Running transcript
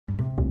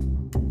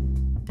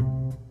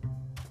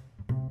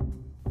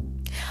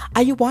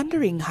Are you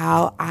wondering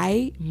how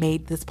I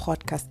made this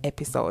podcast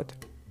episode?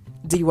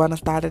 Do you want to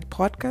start a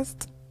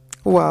podcast?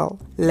 Well,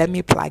 let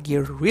me plug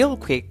you real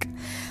quick.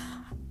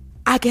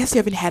 I guess you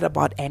haven't heard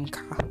about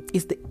Anchor.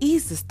 It's the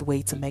easiest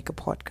way to make a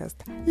podcast.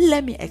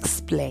 Let me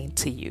explain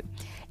to you.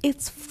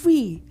 It's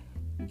free.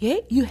 Yeah,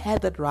 you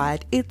heard that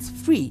right. It's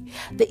free.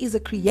 There is a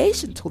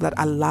creation tool that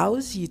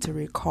allows you to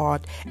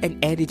record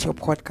and edit your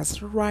podcast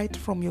right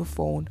from your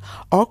phone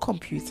or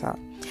computer.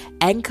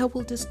 Anchor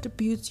will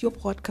distribute your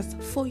podcast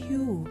for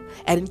you,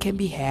 and it can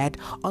be heard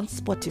on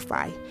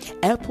Spotify,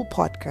 Apple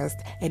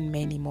Podcasts, and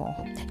many more.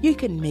 You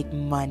can make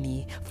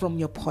money from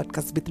your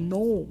podcast with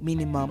no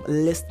minimum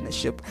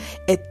listenership.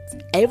 It's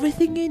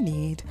everything you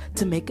need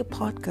to make a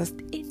podcast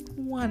in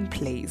one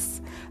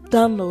place.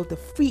 Download the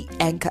free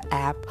Anchor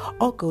app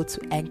or go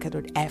to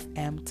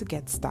anchor.fm to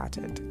get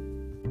started.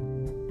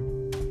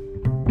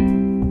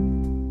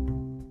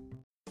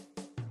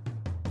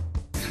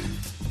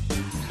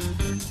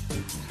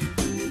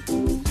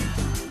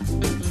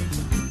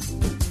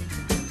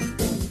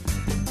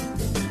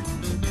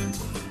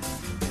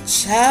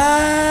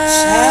 Ciao.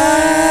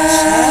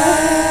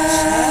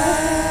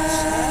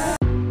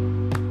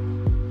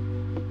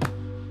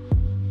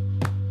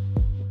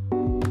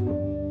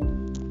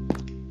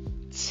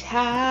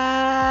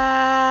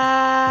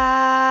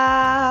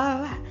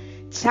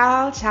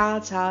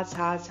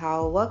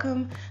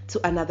 Welcome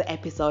to another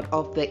episode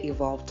of the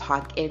Evolve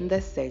Talk in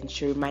the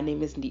Century. My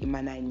name is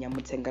Ndiimana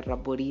Nyamutenga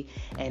Raburi,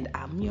 and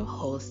I'm your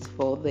host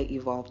for the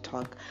Evolve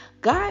Talk.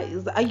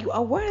 Guys, are you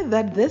aware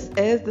that this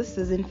is the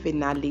season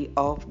finale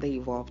of the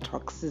Evolve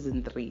Talk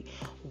season 3?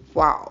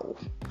 Wow.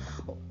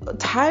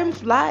 Time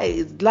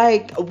flies.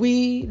 Like,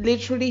 we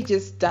literally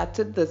just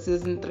started the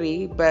season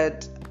 3,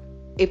 but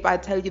if I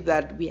tell you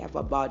that we have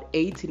about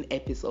 18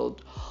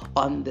 episodes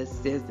on this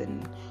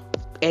season,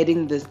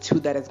 adding this 2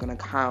 that is going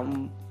to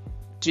come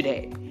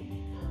today,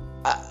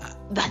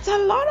 that's a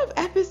lot of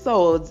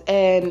episodes,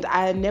 and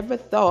I never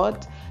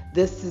thought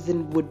this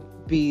season would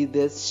be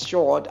this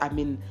short. I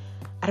mean,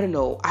 I don't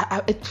know,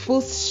 it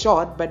feels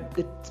short, but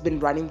it's been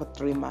running for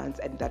 3 months,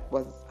 and that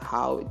was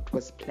how it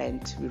was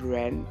planned to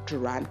run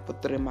for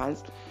 3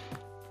 months.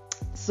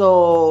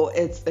 So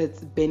it's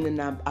been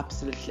an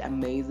absolutely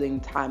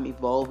amazing time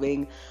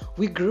evolving.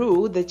 We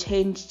grew, the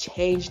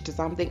changed to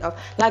something else.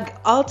 Like,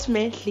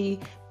 ultimately,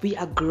 we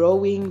are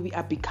growing, we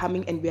are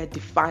becoming, and we are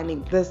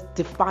defining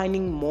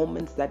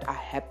moments that are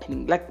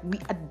happening. Like, we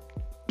are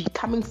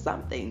becoming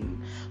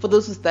something. For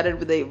those who started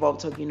with the Evolve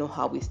Talk, you know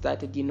how we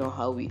started,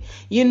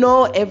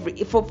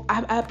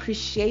 I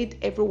appreciate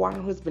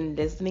everyone who's been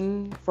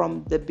listening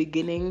from the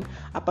beginning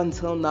up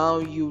until now.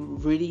 You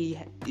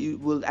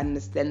will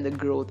understand the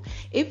growth.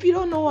 If you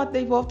don't know what the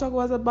Evolve Talk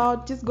was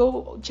about, just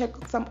go check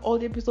some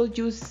old episodes.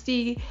 You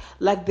see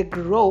like the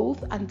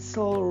growth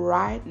until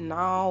right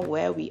now,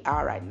 where we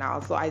are right now.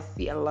 So I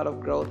see a lot of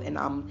growth, and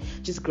I'm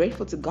just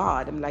grateful to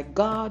God. I'm like,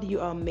 God, you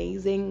are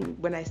amazing.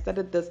 When I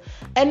started this,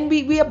 and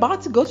we're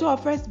about to go to our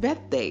first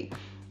birthday.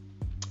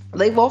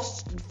 The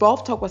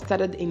Evolve Talk was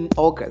started in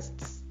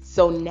August,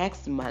 so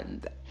next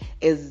month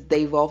is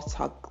the Evolve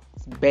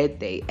Talk's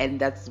birthday, and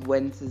that's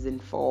when season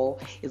 4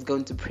 is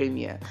going to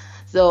premiere.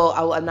 So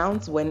I'll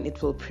announce when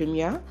it will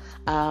premiere.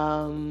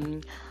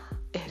 It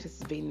has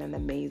been an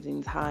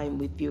amazing time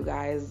with you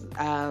guys.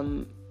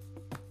 I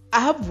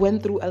have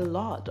went through a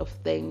lot of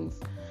things,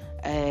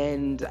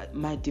 and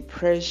my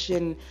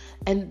depression,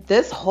 and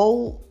this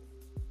whole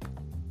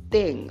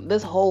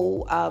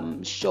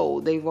show,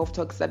 the Evolve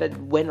Talk,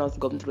 started when I was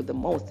going through the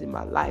most in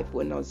my life,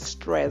 when I was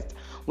stressed,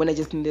 when I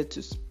just needed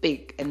to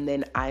speak. And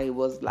then I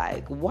was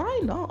like,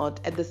 why not?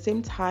 At the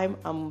same time,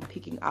 I'm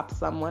picking up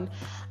someone.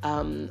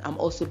 I'm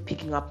also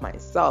picking up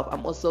myself.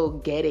 I'm also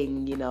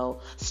getting,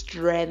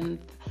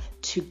 strength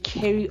to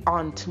carry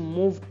on, to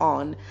move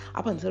on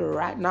up until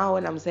right now.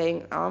 And I'm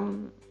saying,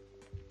 I'm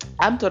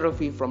totally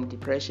free from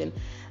depression.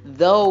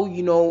 Though,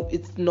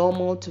 it's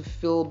normal to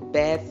feel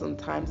bad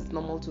sometimes. It's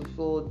normal to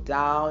feel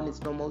down.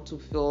 It's normal to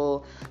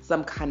feel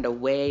some kind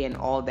of way and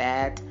all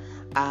that.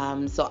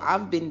 So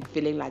I've been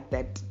feeling like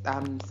that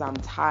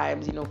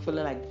sometimes,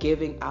 feeling like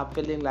giving up,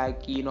 feeling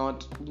like you're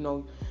not,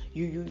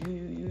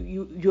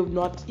 you're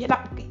not,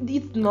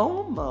 it's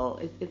normal.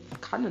 It's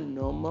kind of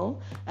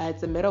normal.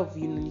 It's a matter of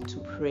you need to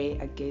pray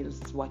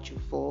against what you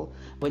feel.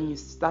 When you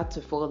start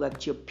to feel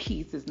that your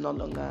peace is no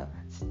longer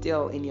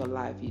still in your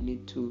life, you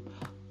need to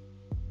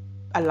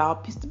allow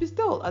peace to be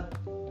still.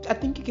 I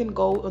think you can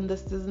go on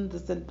this season.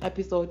 There's an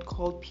episode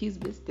called Peace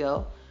Be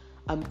Still.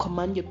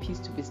 Command your peace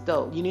to be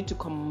still. You need to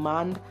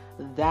command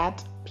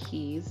that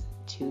peace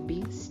to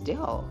be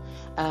still.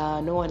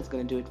 No one is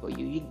going to do it for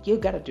you. You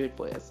got to do it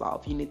for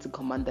yourself. You need to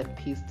command that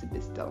peace to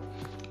be still.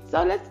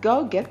 So let's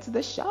go get to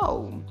the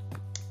show.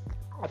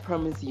 I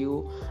promise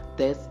you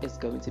this is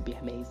going to be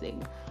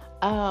amazing.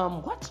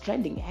 What's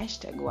trending?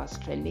 Hashtag what's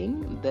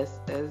trending. This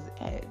is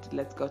it.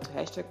 Let's go to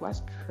hashtag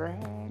what's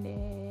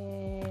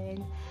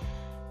trending.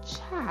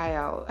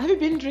 Child, have you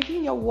been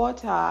drinking your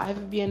water? Have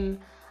you been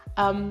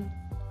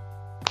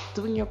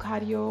doing your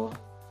cardio?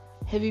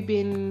 Have you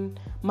been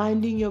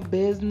minding your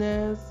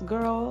business.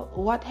 Girl,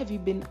 what have you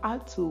been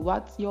up to?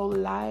 What's your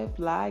life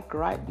like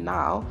right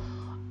now?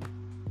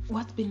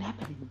 What's been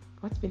happening?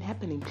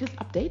 Please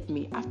update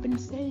me. I've been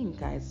saying,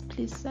 guys,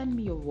 please send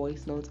me your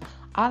voice notes.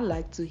 I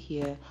like to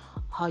hear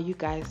how you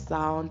guys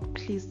sound.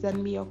 Please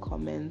send me your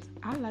comments.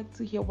 I like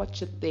to hear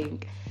what you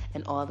think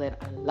and all that.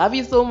 I love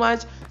you so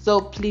much, so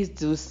please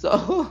do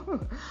so.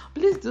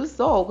 Please do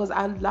so, because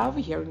I love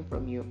hearing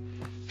from you.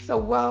 So,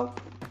 well,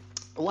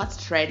 what's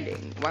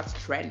trending? So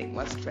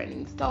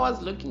I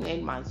was looking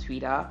in my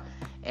Twitter,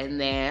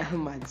 and then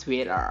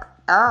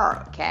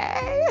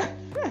okay.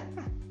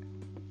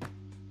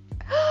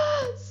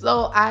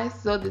 So I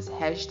saw this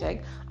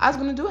hashtag. I was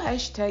gonna do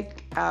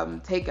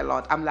hashtag take a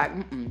lot. I'm like,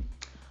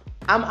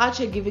 I'm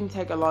actually giving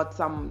Take a Lot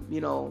some,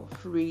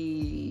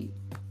 free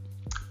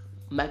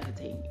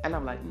marketing, and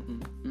I'm like,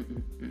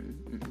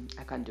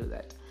 I can't do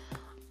that.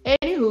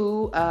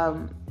 Anywho,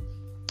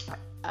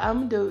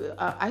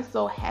 I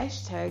saw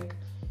hashtag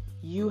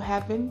you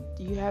have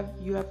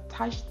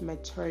touched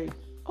maturity.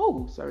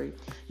 Oh, sorry,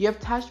 you have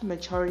touched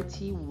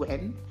maturity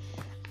when.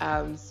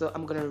 So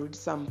I'm gonna read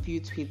some few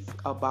tweets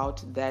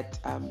about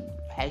that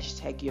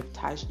hashtag.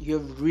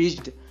 You've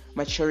reached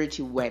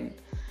maturity when.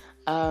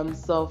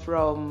 So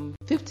from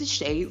 50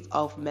 Shades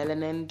of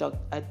Melanin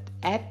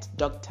at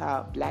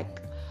Dr.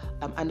 Black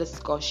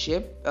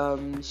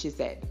 _ship, she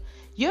said,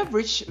 you have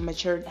reached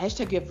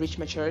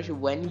maturity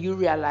when you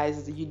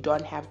realize that you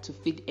don't have to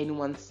fit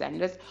anyone's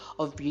standards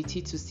of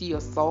beauty to see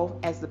yourself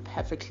as the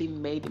perfectly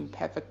made and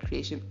perfect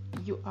creation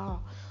you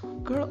are.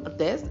 Girl,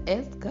 this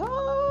is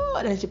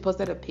good. And she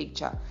posted a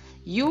picture.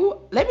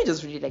 Let me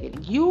just read it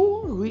again.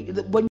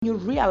 When you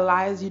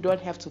realize you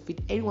don't have to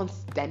fit anyone's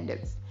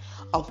standards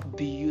of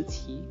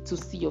beauty to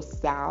see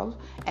yourself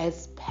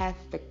as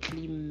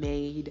perfectly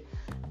made,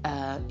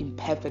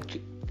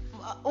 imperfectly.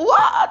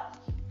 What?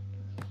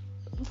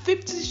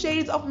 50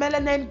 Shades of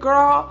Melanin,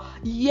 girl.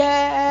 Yes.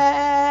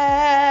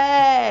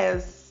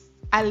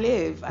 I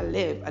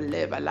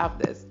love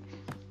this.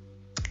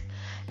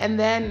 And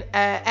then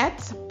at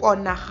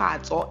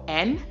Ponahato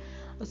N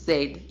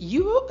said,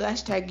 you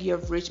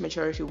have reached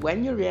maturity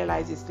when you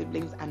realize your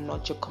siblings are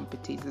not your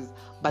competitors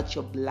but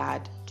your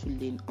blood to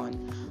lean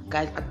on.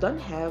 Guys, I don't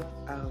have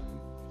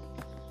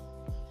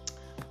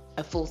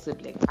a full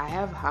sibling. I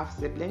have half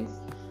siblings,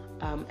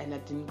 and I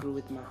didn't grow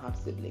with my half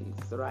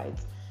siblings, right?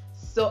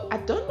 So I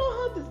don't know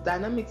how this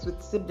dynamics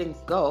with siblings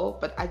go,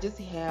 but I just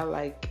hear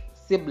like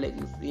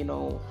siblings,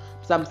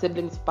 some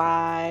siblings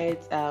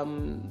fight,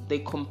 they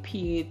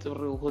compete,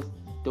 or who's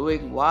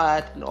doing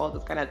what, and all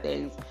those kind of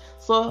things.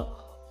 So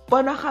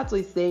Bonahato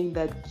is saying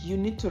that you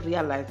need to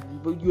realize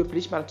you have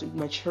reached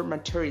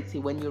maturity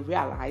when you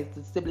realize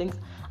the siblings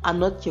are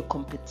not your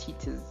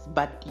competitors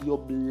but your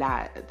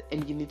blood,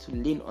 and you need to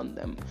lean on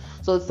them.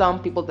 So some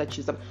people that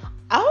choose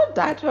I would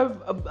like to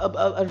have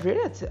a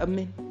relative,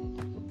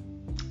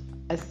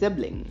 a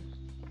sibling.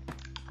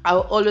 I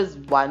always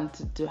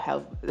want to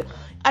have.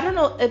 I don't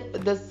know if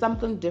there's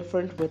something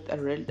different with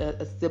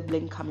a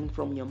sibling coming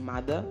from your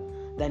mother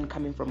than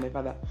coming from my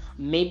father.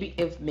 Maybe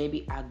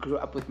I grew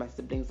up with my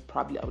siblings,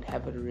 probably I would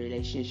have a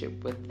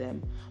relationship with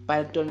them. But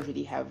I don't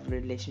really have a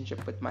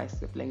relationship with my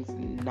siblings,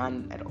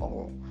 none at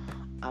all.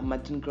 I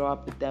didn't grow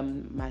up with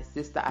them. My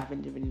sister, I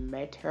haven't even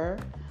met her.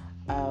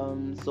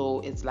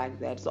 So it's like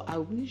that. So I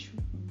wish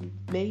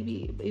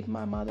maybe if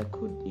my mother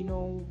could,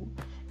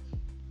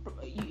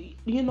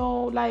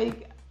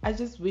 like, I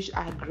just wish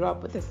I grew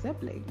up with a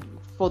sibling.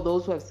 For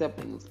those who have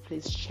siblings,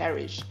 please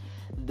cherish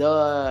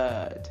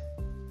that.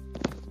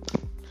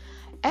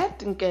 At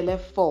Nkele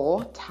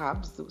 4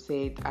 tabs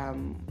said,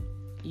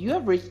 you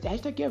have reached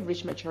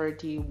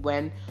maturity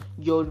when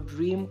your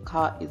dream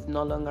car is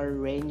no longer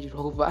Range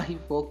Rover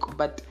Evoque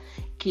but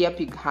Kia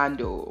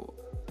Picanto.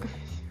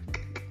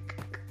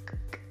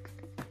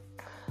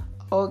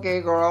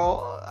 Okay,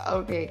 girl.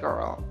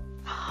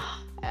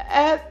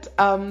 At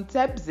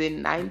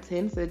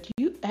Tabzin19 said,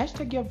 you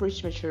have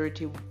reached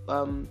maturity.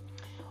 When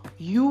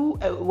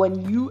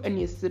you and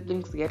your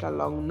siblings get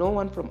along, no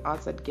one from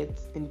outside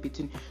gets in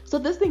between. So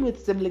this thing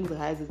with siblings,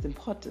 guys, is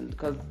important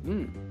because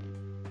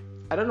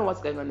I don't know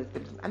what's going on with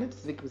siblings. I need to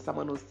speak with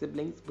someone with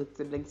siblings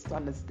to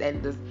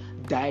understand this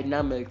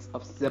dynamics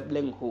of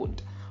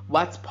siblinghood.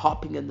 What's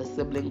popping in the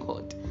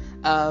siblinghood?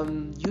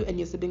 You and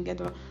your sibling get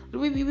along.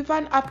 We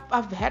find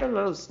I've had a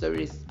lot of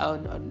stories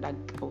on like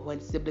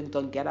when siblings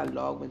don't get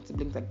along, when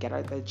siblings are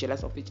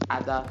jealous of each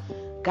other.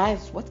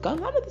 Guys, what's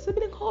going on with the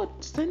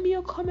siblinghood? Send me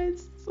your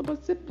comments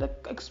about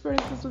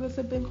experiences with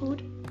the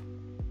siblinghood.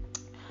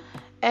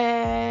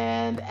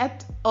 And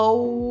at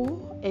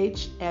OHNUH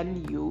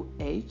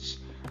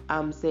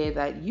say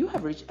that you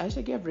have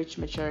reached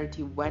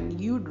maturity when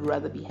you'd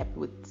rather be happy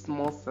with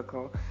small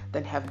circle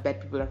than have bad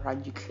people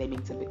around you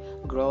claiming to be.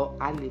 Girl,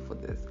 I live for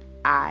this.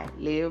 I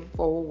live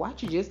for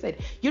what you just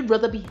said. You'd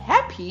rather be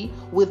happy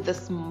with the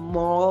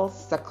small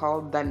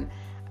circle than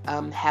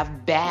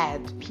have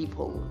bad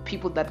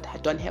people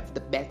that don't have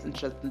the best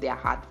interest in their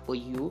heart for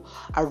you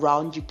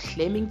around you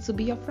claiming to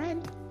be your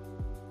friend.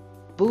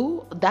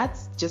 Boo,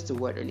 that's just a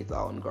word on its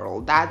own,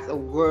 girl. That's a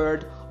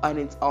word on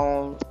its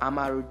own.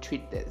 I'ma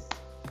retweet this.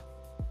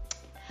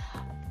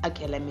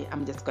 Okay,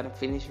 I'm just gonna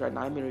finish right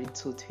now. Let me read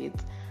 2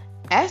 tweets.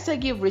 Hashtag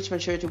give rich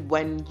maturity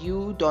when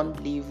you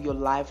don't live your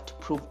life to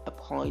prove a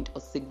point or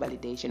seek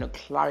validation or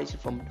clarity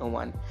from no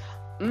one.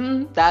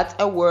 That's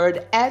a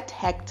word. At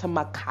Hector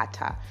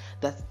Makata,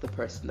 that's the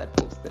person that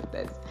posted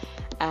this.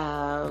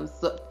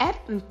 So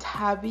at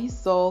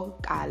Ntabiso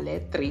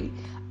Kale 3,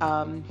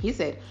 he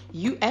said,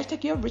 you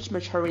hashtag your rich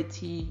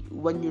maturity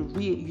when you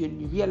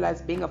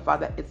realize being a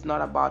father, it's not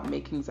about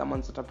making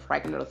someone sort of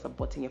pregnant or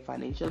supporting it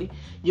financially.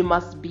 You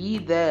must be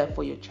there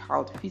for your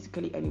child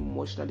physically and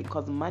emotionally,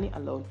 because money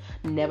alone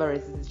never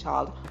raises a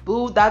child.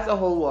 Boo, that's a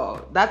whole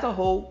word. That's a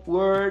whole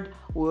word.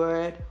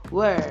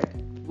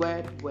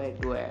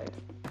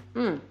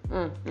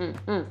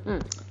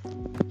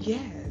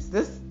 Yes,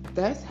 this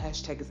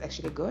hashtag is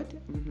actually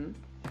good.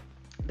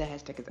 The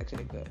hashtag is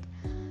actually good.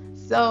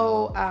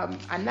 So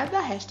another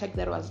hashtag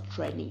that was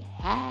trending,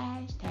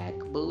 hashtag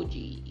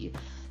Boji.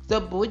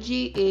 So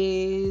Boji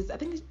is, I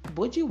think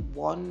Boji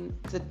won.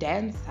 It's a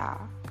dancer.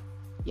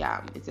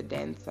 Yeah, it's a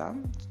dancer.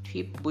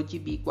 Tweet Boji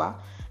Bigwa.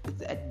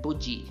 It's at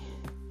Boji,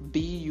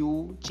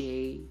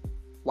 Bujy.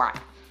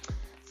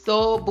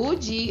 So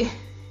Boji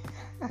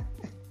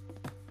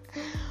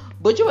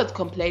was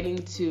complaining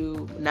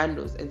to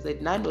Nando's and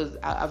said, Nando's,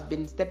 I've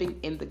been stepping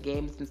in the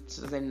game since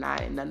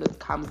 2009. Nando's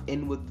comes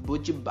in with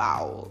Boji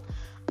Bowl.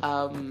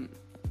 Boji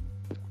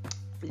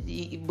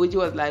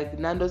was like,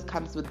 Nando's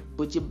comes with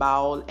Boji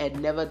Bowl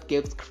and never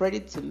gives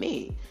credit to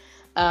me.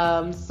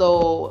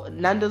 So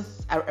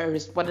Nando's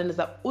responded as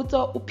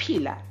Uto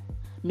Upila,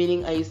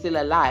 meaning, are you still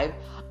alive?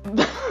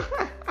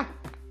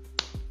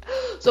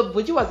 So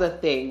Boji was a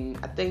thing,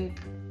 I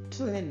think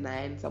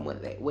 2009, somewhere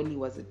there, when he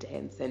was a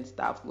dance and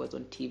stuff, he was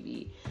on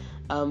TV.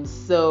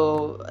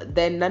 So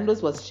then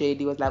Nando's was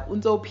shady, was like,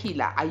 Unzo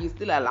Pila, are you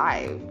still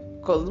alive?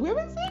 Because we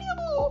haven't seen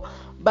you.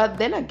 But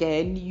then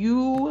again,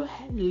 you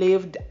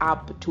lived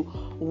up to,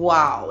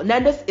 wow,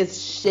 Nando's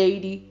is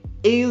shady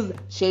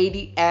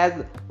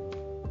as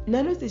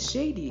Nando's is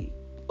shady.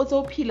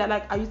 Unzo Pila,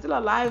 like, are you still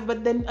alive?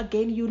 But then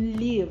again, you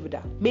lived,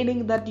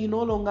 meaning that you're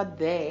no longer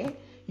there.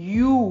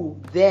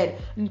 You then,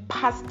 in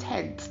past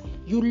tense,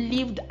 you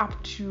lived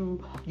up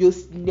to your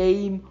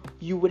name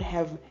you would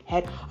have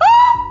had.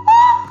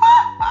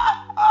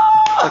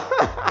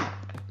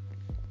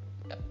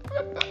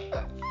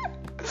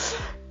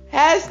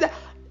 Hashtag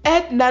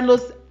at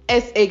Nando's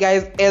SA,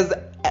 guys, is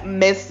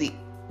messy.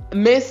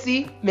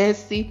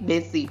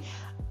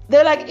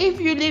 They're like,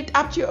 if you lived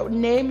up to your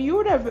name, you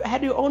would have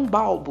had your own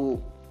bowl,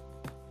 boo.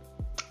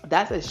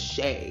 That's a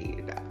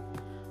shade.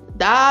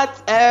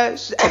 That's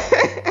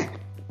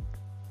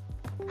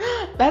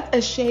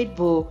a shade,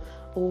 boo.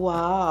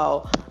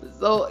 Wow.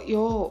 So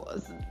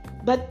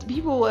but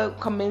people were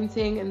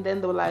commenting, and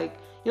then they were like,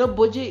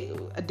 Boji,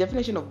 a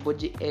definition of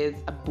Boji is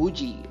a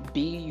bougie,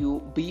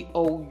 Boujee,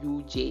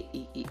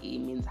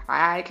 means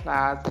high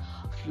class,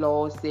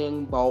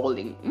 flossing,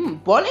 bowling.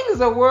 Bowling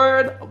is a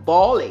word.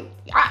 Bowling.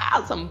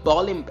 Some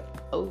bowling.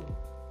 Oh,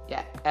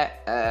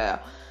 yeah.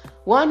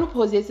 One who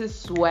possesses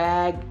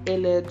swag,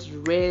 elite,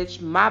 rich.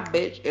 My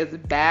bitch is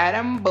bad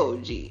and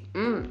bougie.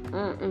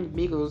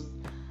 Migos,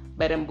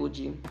 bad and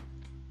bougie.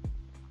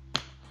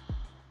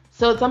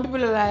 So some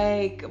people are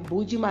like,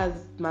 bougie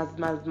must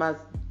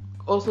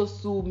also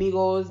sue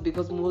Migos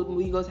because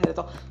Migos had a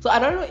song. So I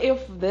don't know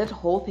if that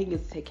whole thing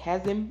is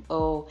sarcasm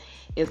or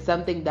is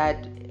something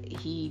that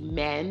he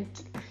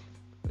meant.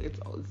 It's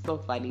so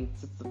funny.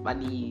 It's just a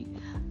funny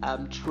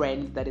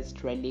trend that is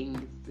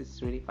trending.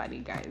 It's really funny,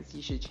 guys.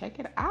 You should check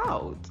it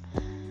out.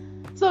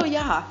 So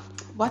yeah,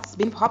 what's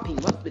been popping?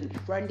 What's been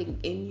trending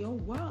in your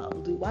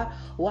world?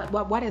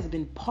 What has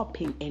been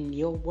popping in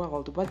your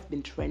world? What's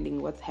been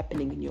trending? What's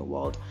happening in your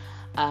world?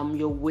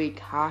 Your week,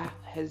 how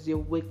has your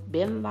week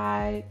been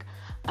like?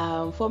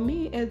 For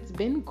me, it's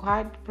been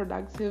quite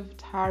productive,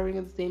 tiring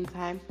at the same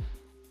time.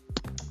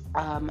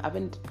 I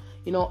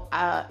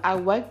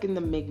work in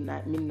the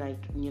midnight,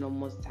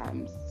 most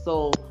times.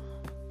 So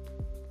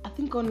I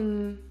think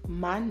on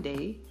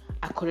Monday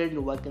I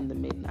couldn't work in the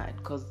midnight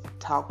because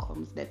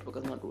Telkom's network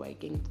is not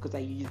working because I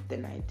used the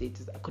night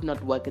data. I could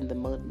not work in the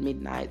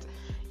midnight.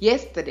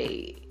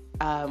 Yesterday,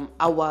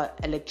 our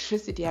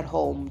electricity at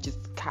home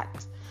just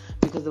cut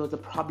because there was a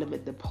problem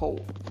with the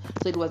pole.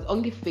 So it was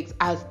only fixed.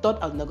 I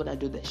thought I was not gonna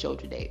do the show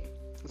today,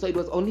 so it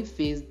was only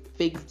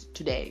fixed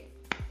today.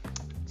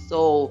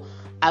 So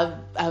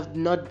I've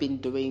not been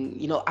doing,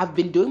 I've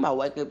been doing my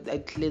work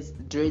at least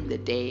during the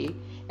day,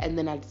 and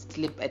then I'd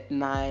sleep at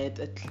night.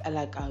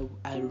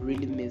 I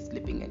really miss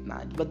sleeping at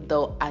night, but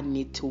though I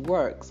need to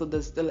work, so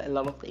there's still a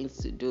lot of things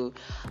to do.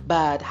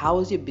 But how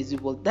is your busy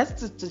world?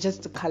 That's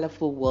just a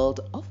colorful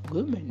world of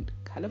women,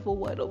 colorful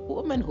world of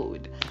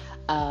womanhood.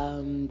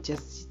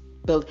 Just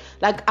build.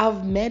 Like,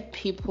 I've met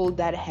people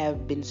that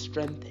have been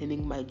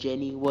strengthening my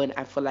journey when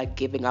I feel like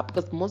giving up,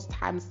 because most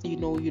times,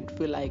 you'd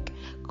feel like,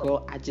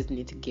 girl, I just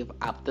need to give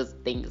up, this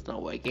thing is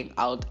not working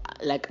out,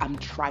 like I'm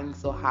trying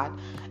so hard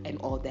and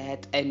all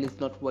that, and it's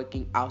not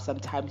working out.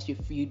 Sometimes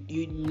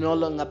you no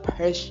longer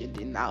patient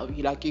enough,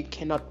 you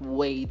cannot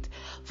wait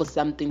for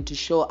something to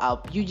show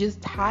up, you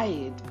just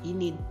tired, you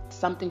need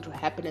something to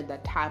happen at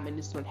that time, and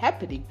it's not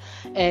happening,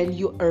 and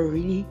you are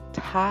really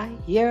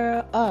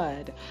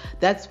tired.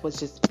 That's what's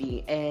just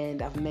me.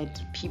 And I've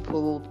met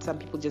people, some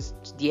people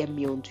just DM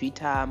me on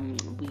Twitter.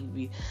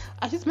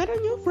 I just met a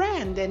new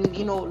friend, and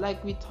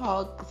like we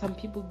talk. Some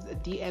people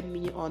DM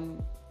me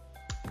on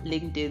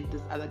LinkedIn.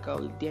 This other girl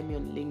DM me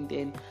on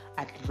LinkedIn.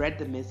 I read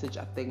the message,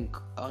 I think,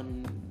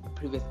 on the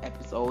previous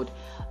episode.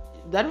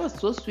 That was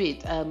so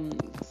sweet.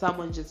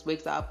 Someone just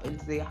wakes up and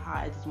say,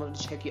 hi, I just wanted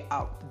to check you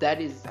out. That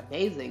is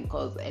amazing,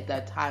 because at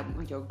that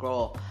time your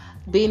girl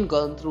been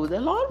going through a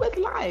lot with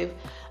life.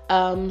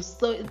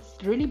 So it's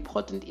really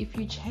important if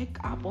you check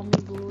up on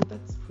people.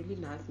 That's really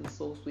nice and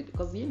so sweet,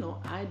 because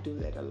I do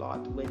that a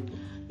lot. When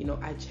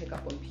I check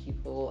up on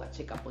people, I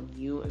check up on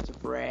you as a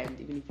friend,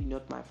 even if you're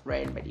not my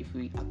friend, but if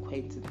we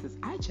acquaintances,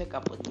 I check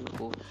up on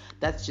you.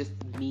 That's just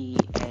me,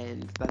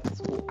 and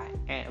that's who I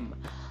am.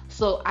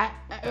 So I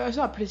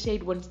also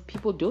appreciate when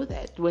people do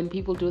that. When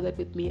people do that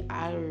with me,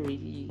 I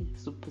really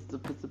super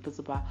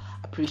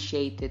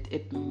appreciate it.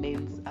 It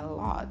means a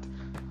lot.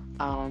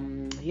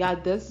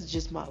 This is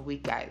just my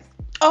week, guys.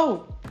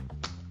 Oh,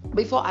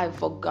 before I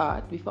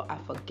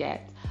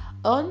forget,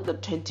 on the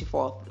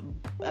 24th,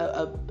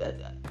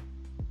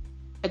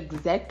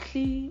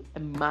 exactly a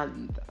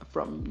month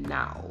from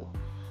now,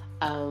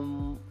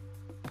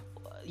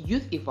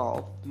 Youth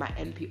Evolve, my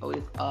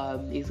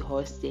NPO, is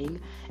hosting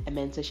a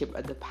mentorship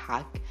at the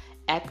park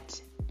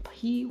at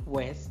P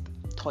West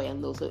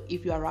Thohoyandou. So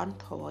if you're around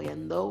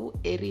Thohoyandou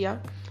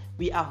area,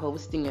 we are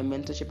hosting a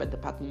mentorship at the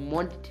park.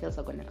 More details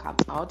are going to come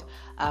out.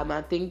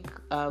 I think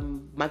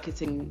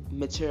marketing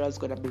material is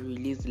going to be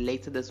released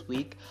later this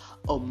week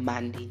or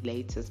Monday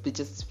latest. We're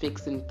just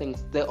fixing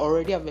things. They're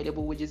already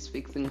available. We're just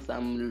fixing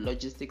some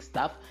logistic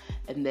stuff,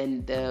 and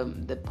then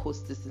the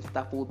posters and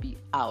stuff will be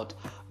out.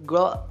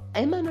 Girl,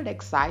 am I not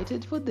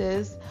excited for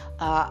this?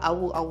 I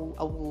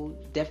will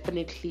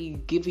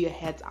definitely give you a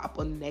heads up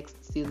on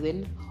next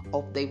season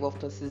of the Evolve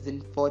Talk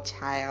season 4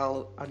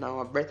 child on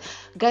our birth.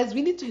 Guys,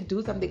 we need to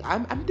do something.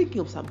 I'm thinking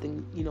of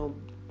something,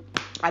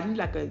 I need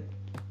like a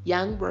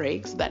young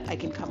break so that I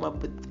can come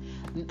up with.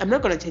 I'm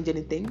not going to change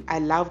anything. I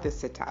love the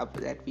setup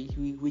that we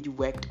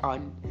worked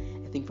on,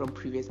 I think, from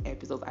previous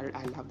episodes.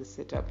 I love the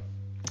setup,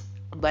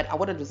 but I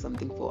want to do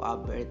something for our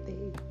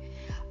birthday.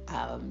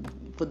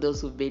 For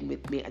those who've been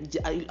with me,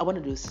 I want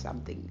to do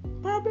something,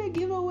 probably a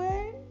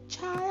giveaway,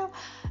 child,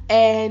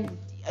 and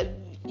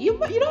you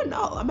don't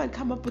know, I might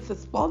come up with a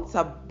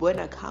sponsor when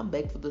I come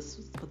back for the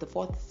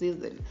 4th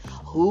season.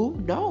 Who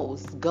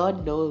knows?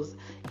 God knows,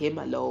 him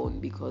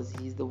alone, because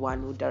he's the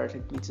one who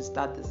directed me to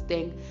start this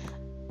thing.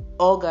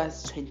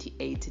 August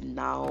 2018,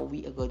 now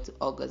we are going to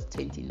August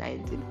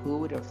 2019. Who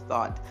would have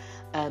thought?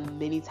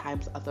 Many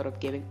times I thought of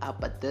giving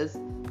up, but this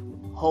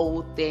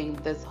whole thing,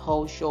 this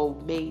whole show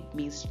made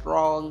me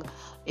strong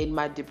in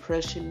my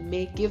depression,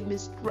 give me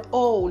strength.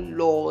 Oh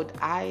Lord,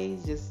 I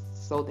just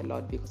saw the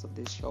Lord because of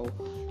this show,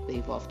 the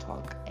Evolve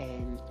Talk,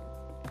 and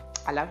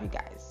I love you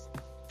guys.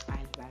 I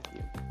love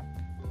you.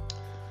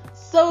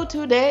 So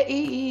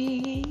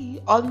today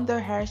on the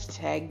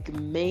hashtag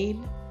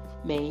main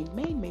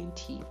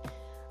tea,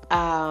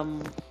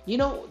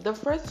 the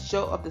first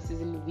show of the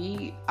season,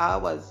 I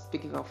was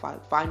speaking of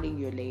finding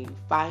your lane.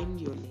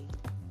 Find your lane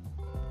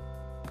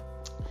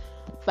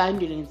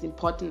is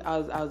important. I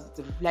was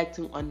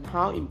reflecting on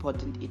how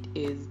important it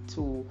is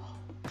to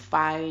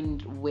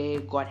find where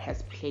God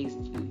has placed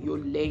you, your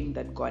lane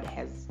that God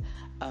has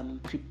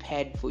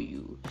prepared for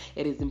you.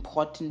 It is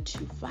important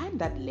to find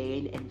that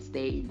lane and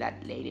stay in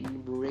that lane and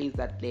embrace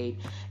that lane.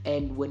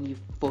 And when you've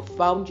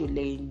found your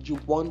lane, you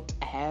won't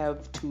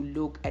have to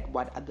look at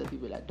what other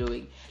people are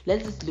doing.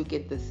 Let's just look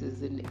at the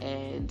season,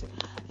 and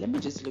let me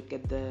just look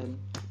at the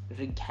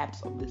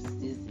recaps of the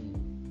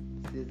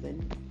season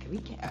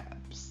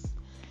recaps.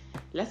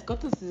 Let's go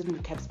to season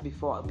recaps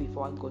before I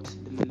go to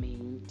the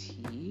main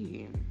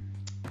team.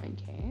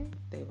 Okay,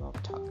 the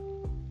Evolve Talk.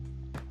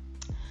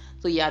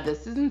 So the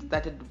season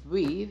started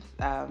with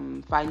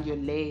find your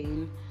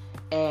lane,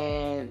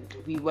 and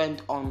we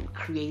went on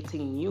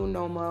creating a new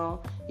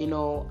normal.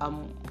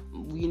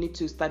 We need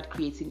to start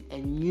creating a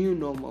new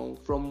normal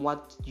from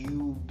what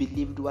you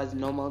believed was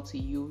normal to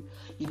you.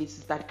 You need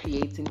to start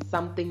creating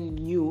something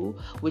new,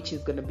 which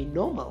is gonna be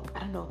normal.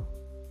 I don't know.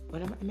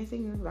 What am I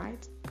saying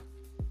right?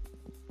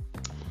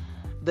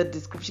 The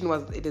description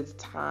was, it is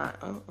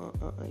time.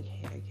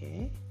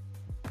 Okay.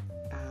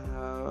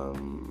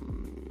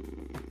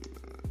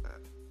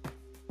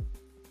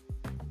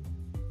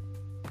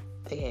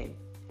 Okay.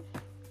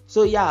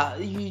 So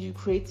you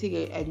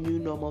creating a new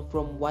normal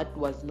from what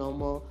was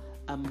normal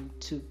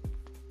to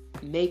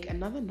make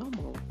another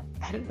normal.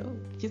 I don't know.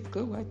 Just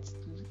go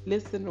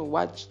listen or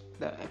watch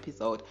the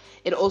episode.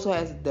 It also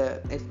has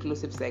the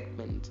exclusive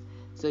segment.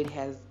 So it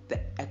has the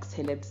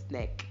extended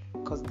snack,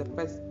 because the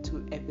first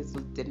two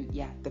episodes didn't.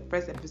 Yeah, the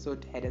first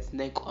episode had a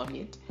snack on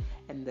it,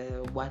 and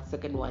the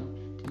second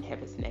one didn't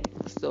have a snack.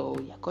 So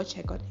yeah, go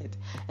check on it.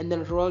 And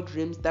then Rural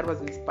Dreams, that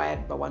was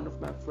inspired by one of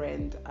my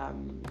friend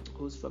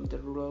who's from the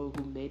rural,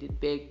 who made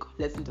it big.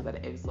 Listen to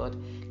that episode.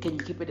 Can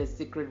you keep it a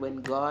secret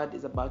when God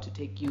is about to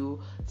take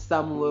you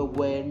somewhere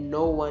where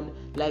no one,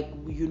 like,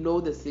 you know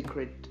the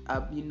secret,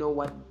 you know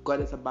what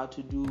God is about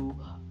to do,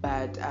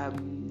 but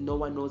no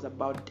one knows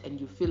about it, and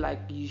you feel like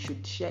you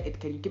should share it?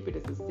 Can you keep it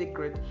as a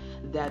secret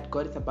that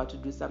God is about to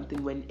do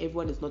something when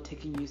everyone is not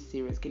taking you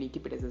serious? Can you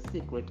keep it as a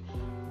secret?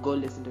 Go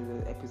listen to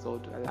the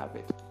episode. I love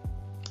it.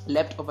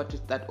 Left over to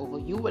start over.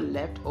 You were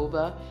left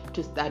over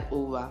to start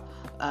over.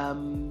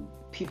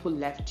 People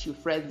left you,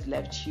 friends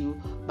left you,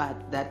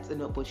 but that's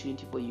an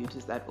opportunity for you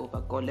to start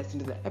over. Go listen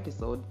to the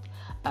episode.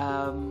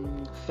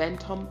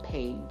 Phantom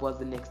Pain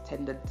was an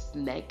extended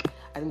snack.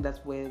 I think that's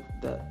where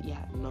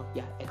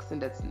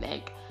extended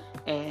snack,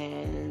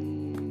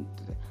 and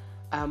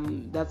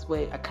that's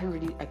where I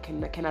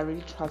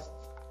really trust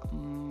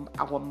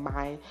our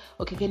mind.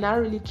 Okay, can I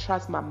really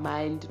trust my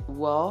mind?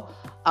 Well,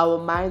 our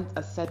minds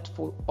are set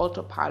for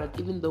autopilot.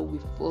 Even though we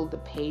feel the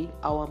pain,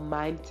 our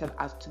mind tells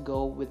us to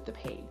go with the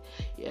pain.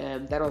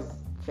 That was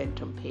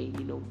Phantom Pain.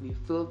 We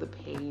feel the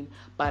pain,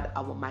 but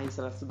our mind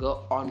tells us to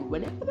go on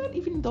whenever that,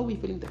 even though we're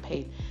feeling the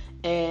pain.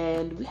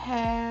 And we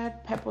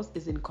had Purpose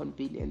is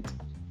Inconvenient.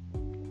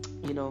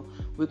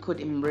 We could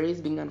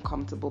embrace being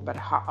uncomfortable, but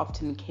how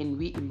often can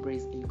we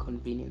embrace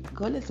inconvenience?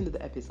 Go listen to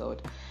the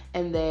episode.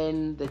 And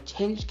then the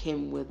change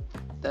came with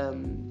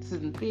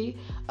season 3,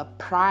 a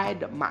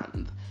Pride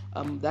Month.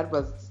 That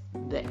was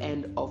the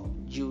end of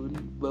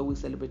June, where we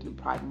celebrated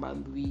Pride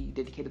Month. We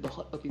dedicated the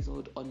whole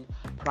episode on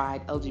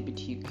Pride,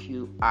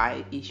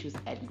 LGBTQI issues,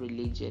 and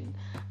religion.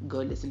 Go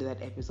listen to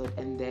that episode.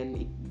 And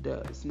then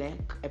the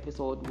snack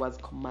episode was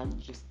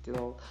Command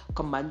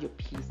Your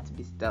Peace to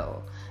Be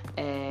Still.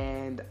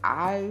 And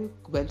I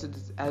went to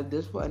this.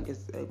 This one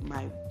is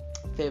my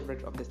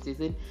favorite of the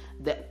season.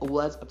 The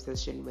world's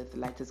obsession with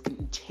lighter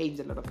skin changed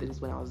a lot of things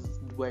when I was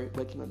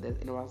working on this,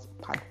 and it was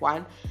part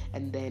 1.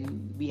 And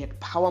then we had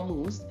Power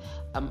Moves,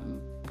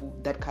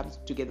 that comes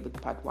together with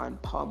part 1.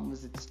 Power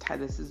Moves, it's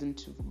the season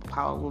 2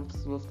 Power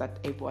Moves that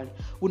everyone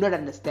would not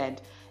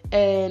understand.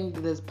 And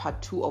there's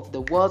part 2 of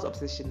the world's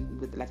obsession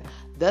with lighter.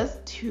 Those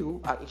two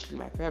are actually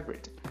my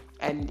favorite,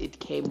 and it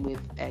came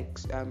with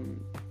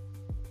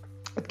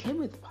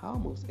Power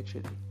Moves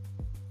actually.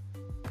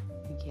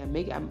 Okay, I'm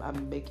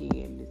making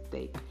a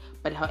mistake,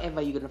 but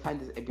however, you're gonna find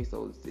these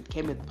episodes. It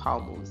came with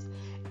Power Moves.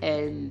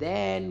 And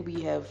then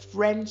we have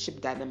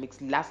Friendship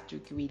Dynamics. Last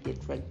week we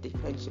did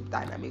Friendship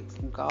Dynamics.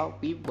 Girl,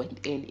 we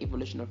went in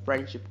evolution of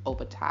friendship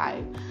over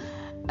time.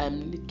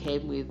 It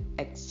came with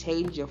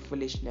Exchange Your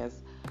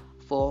Foolishness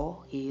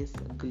for His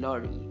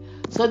Glory.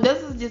 So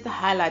this is just a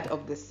highlight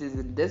of the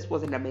season. This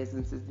was an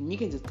amazing season. You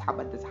can just tap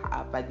at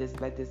this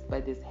by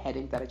this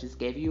heading that I just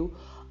gave you.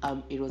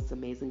 It was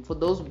amazing. For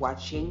those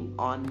watching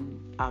on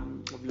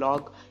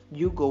vlog,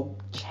 you go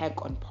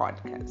check on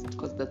podcast,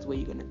 because that's where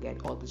you're gonna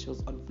get all the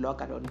shows on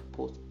vlog. I don't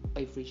post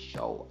every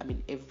show.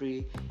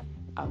 Every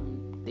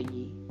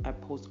thingy. I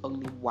post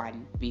only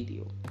one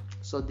video.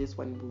 So this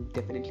one will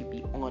definitely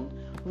be on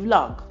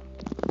vlog.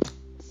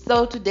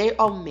 So today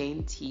on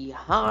Main Tea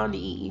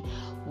Honey,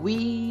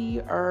 we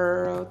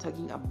are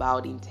talking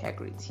about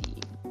integrity.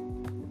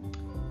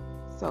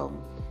 So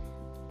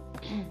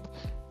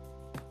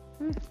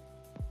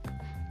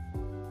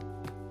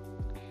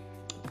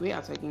we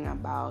are talking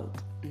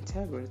about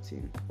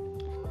integrity.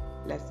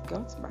 Let's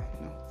go to my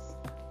notes.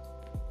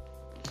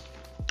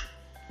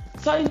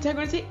 So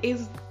integrity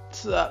is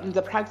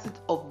the practice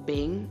of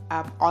being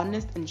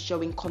honest and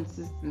showing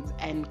consistent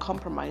and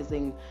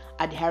compromising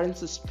adherence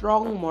to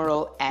strong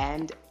moral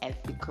and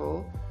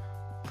ethical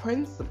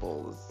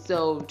principles.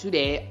 So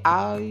today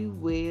I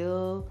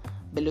will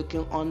be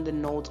looking on the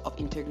note of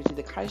integrity,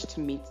 the courage to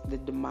meet the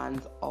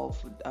demands of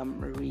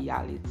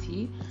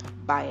reality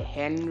by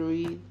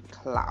Henry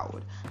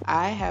Cloud.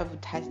 I have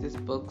touched this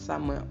book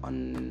somewhere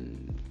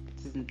on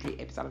season 3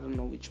 episode. I don't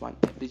know which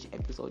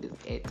episode is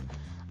it.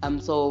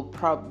 So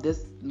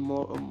this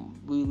more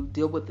we'll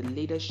deal with the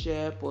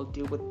leadership, we'll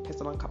deal with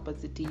personal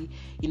capacity,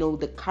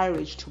 the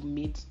courage to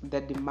meet the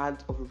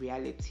demands of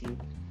reality.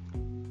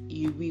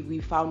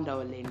 We found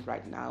our lane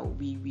right now.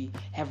 We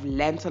have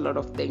learned a lot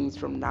of things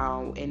from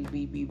now, and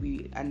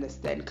we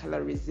understand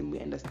colorism, we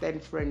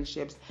understand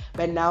friendships,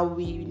 but now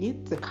we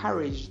need the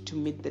courage to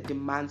meet the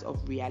demands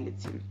of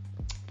reality.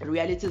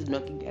 Reality is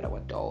knocking at our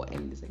door,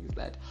 and the thing is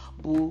that,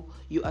 boo,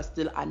 you are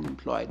still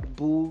unemployed,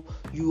 boo,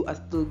 you are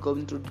still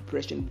going through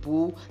depression,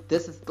 boo,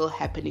 this is still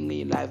happening in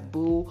your life,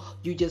 boo,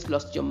 you just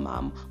lost your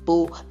mom,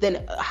 boo.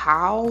 Then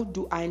how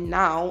do I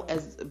now,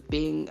 as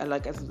being how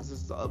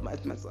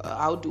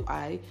do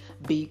I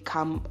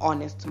become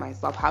honest to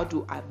myself? How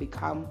do I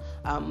become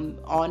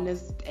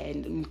honest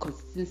and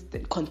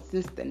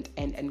consistent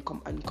and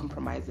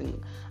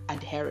compromising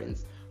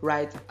adherence?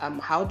 Right?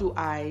 How do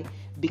I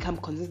become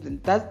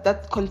consistent.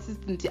 That's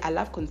consistency. I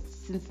love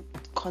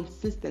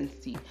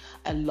consistency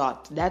a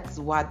lot. That's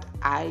what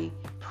I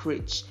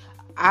preach.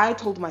 I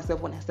told myself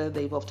when I started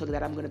the Evolve Talk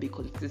that I'm going to be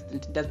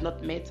consistent. It does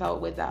not matter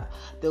whether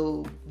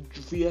the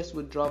viewers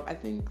would drop. I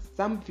think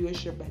some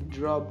viewership had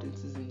dropped in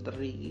season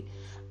 3,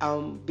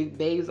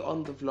 based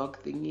on the vlog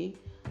thingy.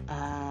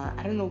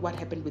 I don't know what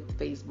happened with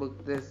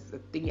Facebook. There's a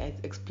thing I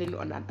explained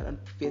on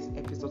previous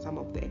episode, some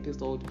of the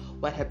episode,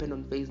 what happened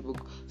on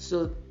Facebook.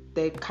 So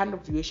the kind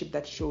of viewership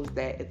that shows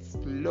there, it's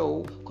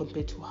low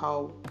compared to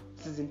how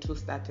season 2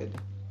 started.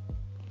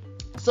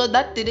 So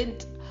that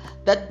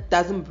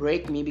doesn't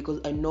break me, because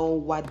I know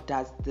what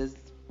does this,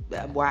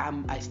 why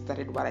I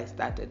started what I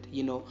started.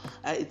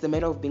 It's a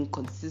matter of being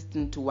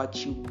consistent to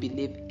what you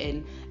believe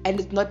in, and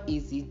it's not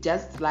easy.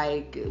 Just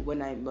like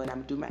when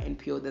I'm doing my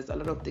NPO, there's a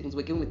lot of things.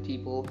 Working with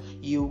people,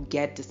 you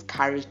get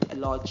discouraged a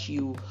lot.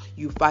 You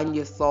find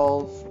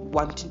yourself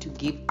wanting to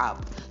give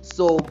up.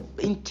 So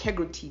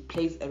integrity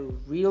plays a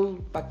real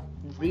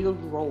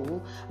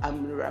role,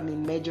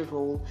 major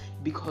role,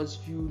 because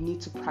you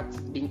need to practice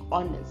being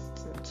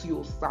honest to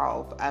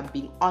yourself,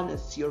 being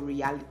honest to your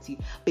reality,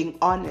 being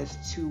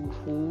honest to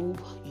who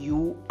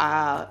you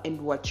are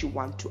and what you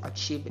want to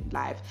achieve in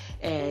life,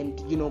 and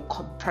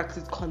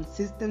practice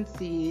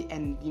consistency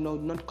and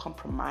not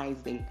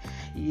compromising.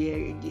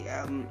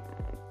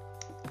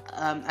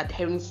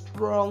 Adhering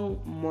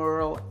strong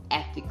moral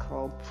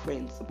ethical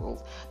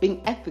principles.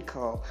 Being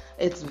ethical,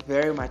 it's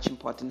very much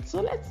important.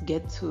 So let's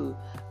get to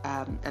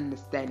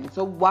understanding.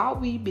 So while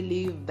we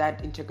believe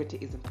that integrity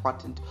is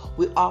important,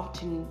 we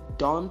often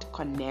don't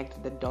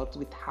connect the dots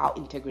with how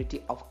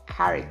integrity of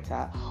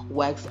character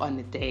works on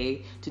a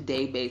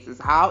day-to-day basis,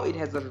 how it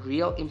has a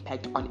real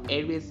impact on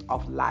areas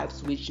of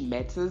lives which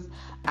matters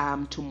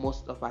to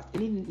most of us.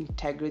 In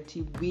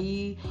integrity,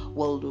 we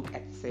will look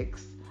at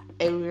 6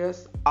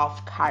 areas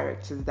of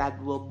characters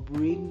that will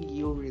bring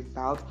you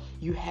results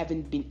you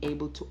haven't been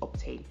able to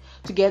obtain.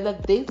 Together,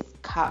 these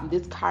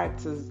character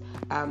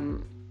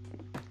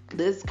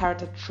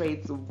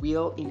traits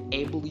will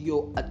enable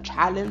your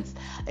talents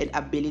and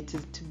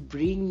abilities to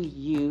bring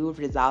you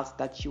results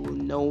that you will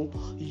know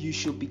you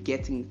should be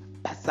getting,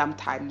 but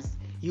sometimes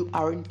you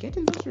aren't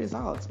getting those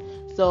results.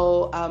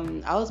 So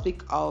I'll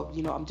speak of,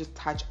 I'm just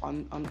touch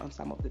on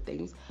some of the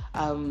things.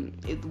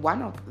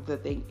 One of the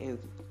things is,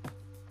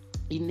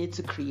 you need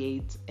to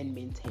create and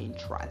maintain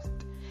trust.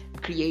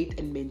 Create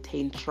and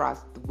maintain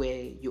trust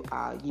where you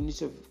are. You need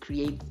to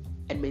create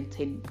and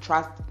maintain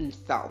trust in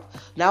self.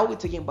 Now we're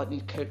talking about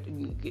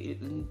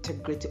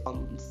integrity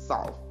on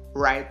self,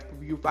 right?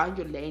 You find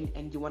your lane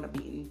and you want to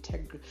be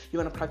you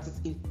want to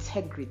practice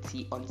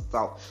integrity on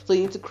self. So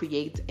you need to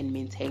create and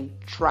maintain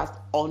trust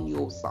on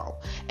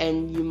yourself,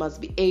 and you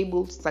must be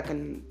able.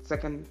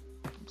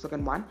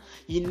 Second one,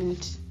 you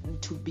need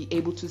to be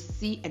able to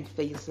see and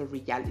face the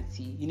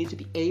reality. You need to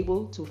be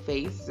able to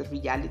face the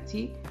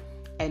reality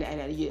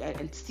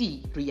and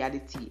see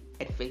reality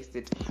and face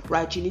it,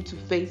 right? You need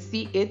to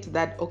see it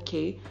that,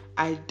 okay,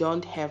 I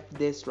don't have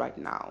this right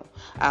now.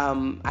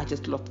 I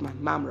just lost my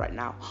mom right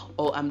now,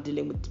 or I'm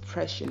dealing with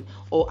depression,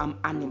 or I'm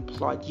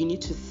unemployed. You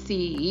need to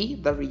see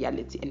the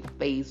reality and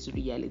face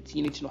reality.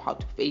 You need to know how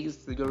to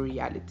face your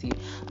reality.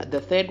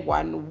 The third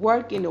one,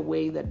 work in a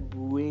way that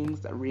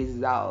brings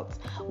results.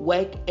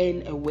 Work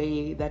in a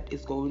way that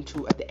is going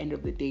to, at the end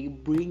of the day,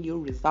 bring you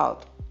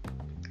results.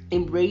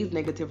 Embrace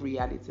negative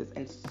realities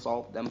and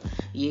solve them.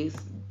 Yes,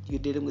 you're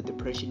dealing with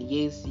depression.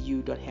 Yes,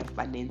 you don't have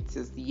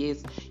finances.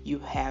 Yes, you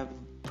have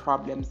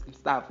problems and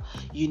stuff.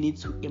 You need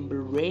to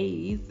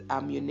embrace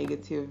your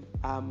negative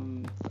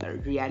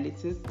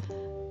realities.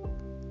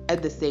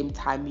 At the same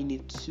time, you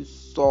need to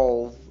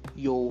solve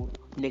your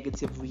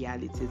negative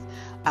realities.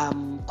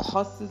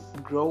 Causes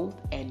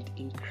growth and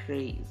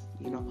increase.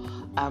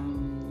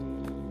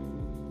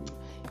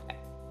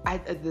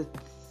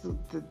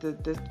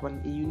 This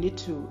one, you need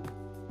to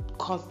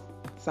cause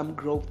some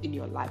growth in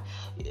your life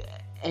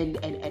and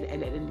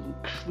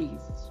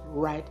increase,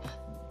 right?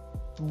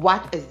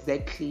 What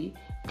exactly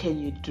can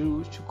you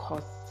do to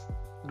cause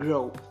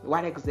growth?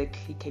 What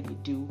exactly can you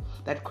do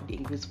that could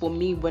increase? For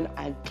me, when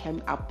I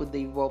came up with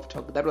the Evolve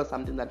Talk, that was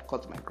something that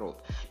caused my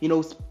growth.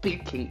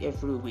 Speaking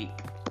every week.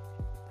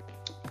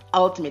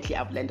 Ultimately,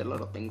 I've learned a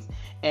lot of things,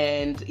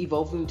 and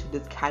evolving to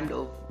this kind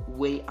of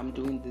way I'm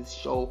doing this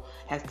show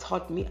has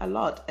taught me a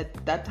lot.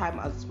 At that time,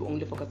 I was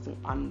only focusing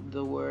on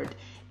the word,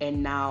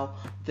 and now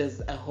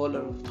there's a whole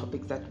lot of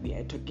topics that we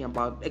are talking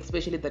about,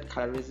 especially that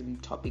colorism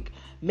topic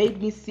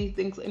made me see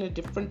things in a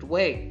different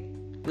way.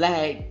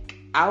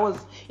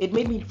 It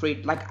made me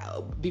afraid.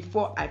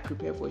 Before I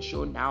prepare for a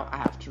show, now I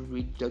have to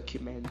read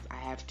documents.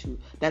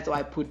 That's why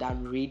I put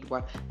down read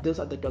what. Those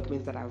are the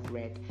documents that I've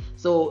read.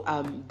 So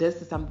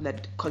this is something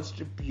that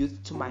contributes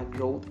to my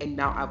growth, and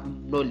now I have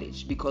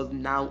knowledge, because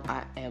now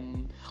I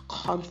am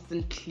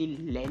constantly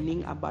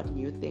learning about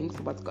new things,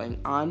 what's going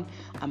on.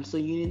 So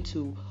you need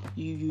to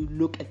you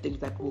look at things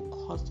that will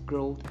cause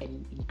growth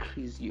and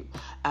increase you.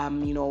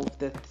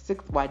 The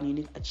 6th one, you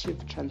need to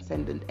achieve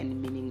transcendent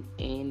and meaning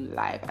in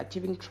life.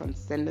 Achieving transcendent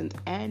transcendence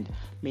and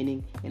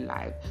meaning in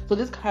life. So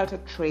these character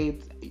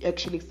traits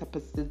actually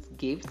supersedes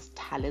gifts,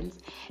 talents,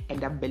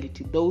 and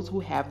ability. Those who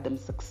have them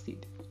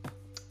succeed,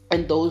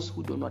 and those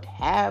who do not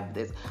have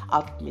this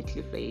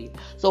ultimately fail.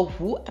 So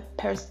who a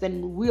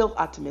person will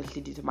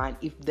ultimately determine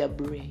if their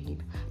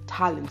brain,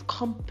 talents,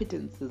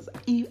 competences,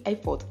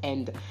 effort,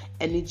 and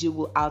energy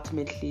will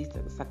ultimately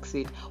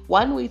succeed.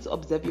 One way to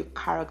observe your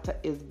character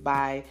is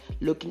by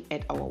looking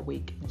at our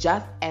wake.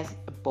 Just as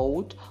a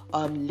boat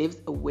lives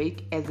a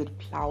wake as it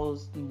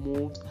plows,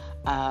 moves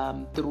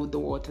through the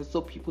water,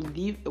 so people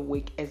live a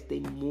wake as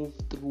they move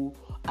through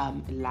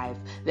life.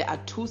 There are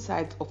two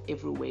sides of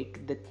every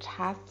wake: the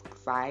task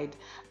side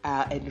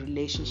and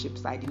relationship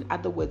side. In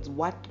other words,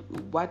 what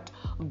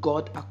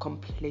God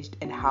accomplished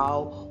and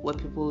how were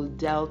people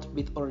dealt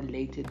with or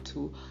related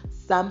to.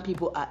 Some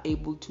people are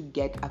able to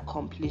get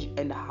accomplished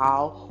and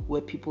how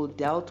were people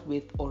dealt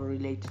with or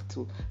related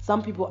to.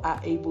 Some people are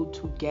able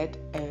to get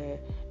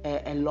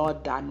a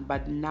lot done,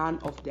 but none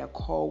of their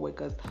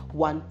co-workers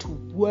want to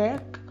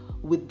work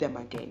with them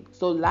again.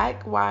 So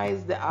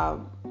likewise, there are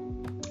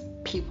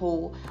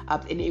people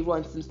and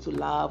everyone seems to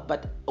love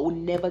but will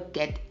never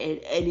get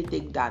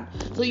anything done.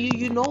 So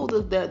you know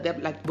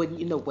that like when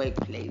in a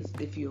workplace,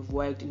 if you've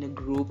worked in a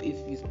group, if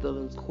you're still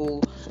in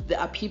school, there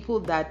are people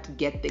that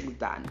get things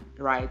done,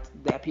 right?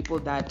 There are people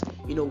that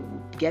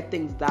get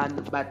things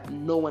done, but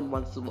no one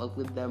wants to work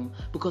with them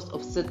because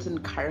of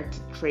certain character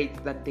traits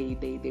that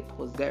they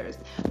possess.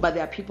 But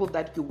there are people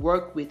that you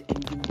work with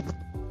and you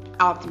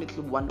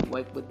ultimately want to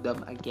work with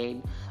them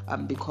again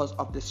because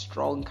of the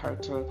strong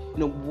character,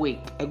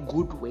 wake, a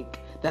good wake.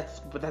 That's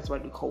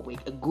what we call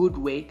wake. A good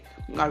wake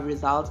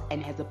results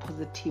and has a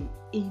positive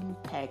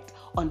impact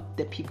on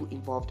the people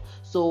involved.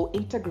 So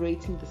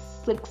integrating the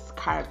 6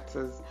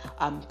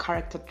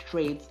 character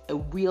traits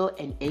will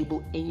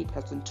enable any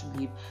person to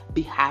live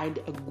behind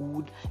a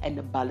good and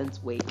a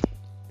balanced wake.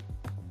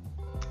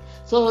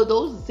 So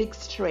those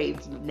 6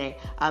 traits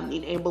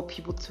enable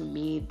people to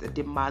meet the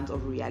demands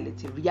of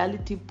reality.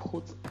 Reality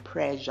puts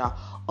pressure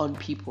on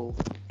people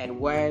at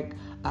work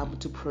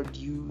to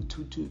produce.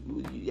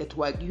 At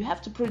work, you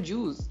have to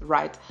produce,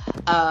 right?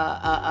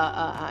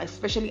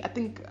 Especially, I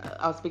think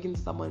I was speaking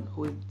to someone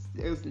who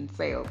is in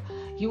sales.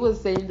 He was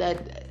saying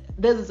that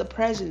there's a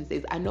pressure in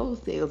sales. I know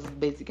sales is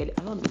basically,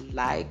 I don't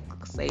like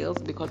sales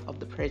because of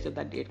the pressure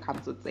that it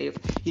comes with sales.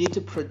 You need to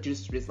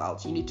produce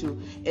results. You need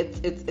to,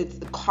 it's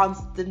a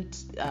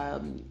constant,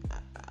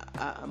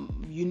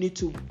 you need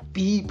to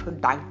be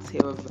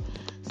productive.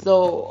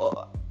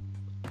 So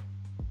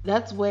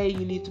that's where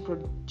you need to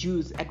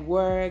produce at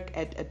work,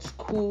 at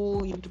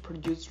school. You need to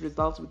produce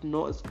results with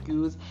no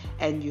excuse,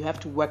 and you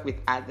have to work with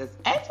others.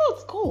 And so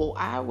it's cool.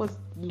 I was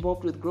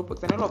involved with group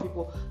works, and a lot of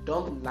people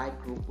don't like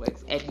group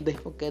works, and they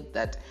forget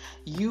that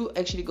you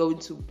actually going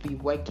to be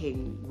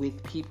working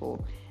with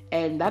people,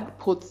 and that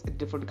puts a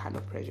different kind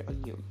of pressure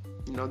on you.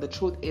 The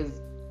truth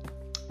is,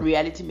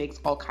 reality makes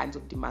all kinds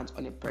of demands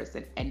on a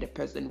person, and a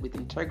person with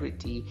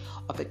integrity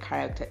of a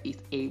character is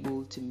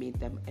able to meet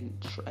them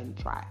and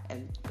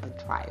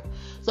thrive.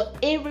 So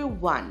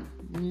everyone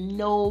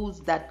knows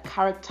that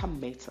character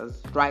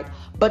matters, right?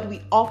 But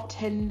we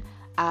often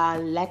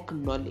lack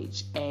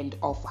knowledge and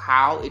of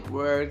how it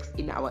works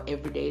in our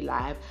everyday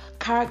life.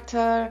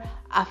 Character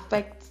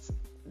affects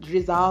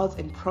results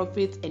and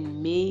profits,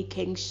 and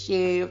making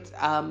shifts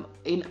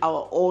in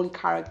our own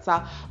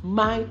character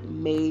might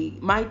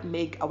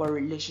make our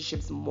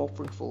relationships more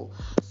fruitful.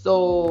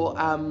 So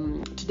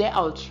today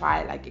I'll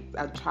try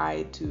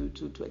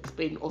to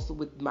explain also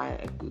with my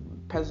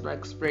personal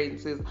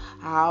experiences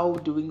how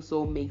doing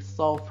so may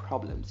solve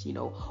problems,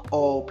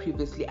 or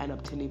previously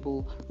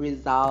unobtainable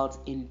results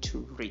into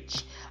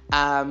reach.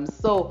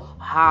 So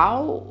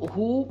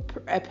who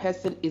a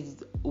person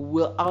is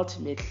will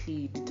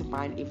ultimately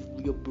determine if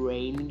your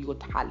brain, your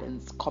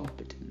talents,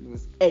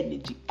 competence,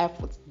 energy,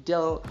 efforts,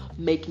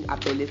 making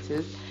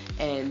abilities,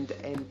 and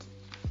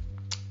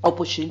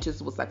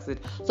opportunities will succeed.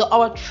 So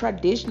our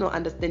traditional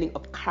understanding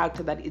of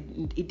character that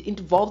it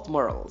involves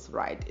morals,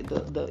 right? It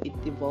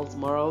involves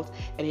morals,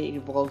 and it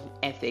involves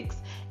ethics,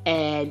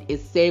 and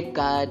it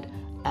safeguard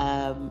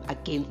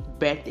against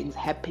bad things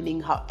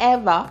happening.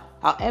 However,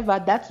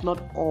 that's not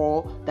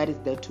all that is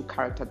there to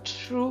character.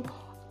 True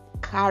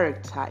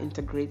character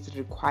integrates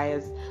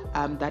requires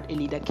that a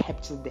leader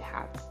captures the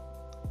hearts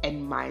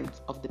and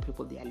minds of the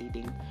people they are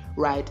leading,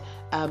 right?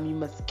 You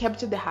must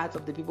capture the hearts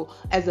of the people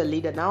as a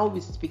leader. Now we're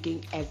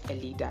speaking as a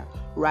leader,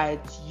 right?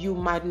 You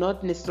might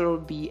not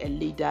necessarily be a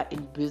leader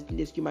in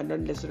business. You might not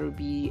necessarily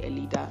be a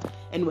leader,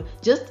 and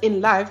just in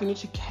life, you need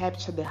to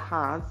capture the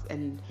hearts.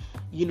 And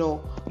you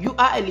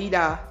are a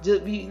leader.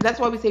 That's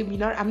why we say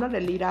I'm not a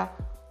leader.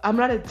 I'm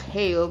not a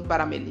tail, but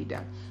I'm a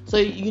leader. So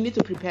you need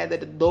to prepare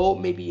that, though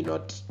maybe you're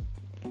not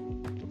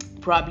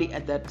probably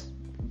at that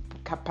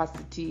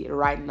capacity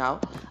right now.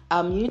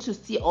 You need to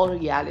see all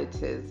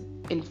realities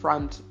in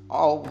front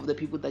of the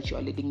people that you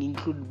are leading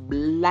include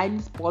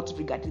blind spots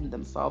regarding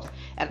themselves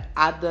and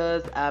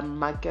others,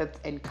 markets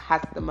and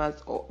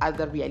customers, or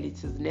other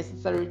realities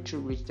necessary to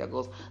reach their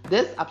goals.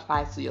 This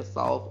applies to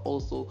yourself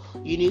also.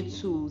 You need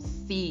to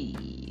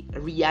see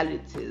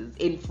realities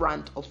in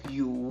front of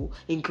you,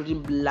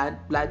 including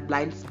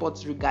blind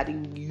spots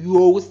regarding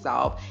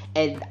yourself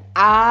and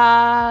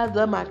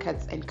other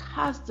markets and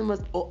customers,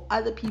 or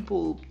other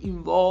people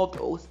involved,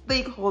 or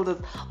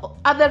stakeholders, or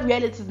other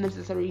realities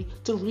necessary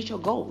to reach your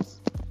goals.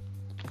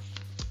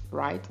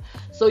 Right?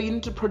 So you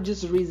need to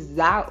produce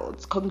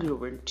results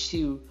congruent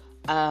to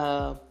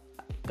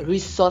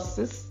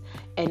resources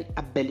and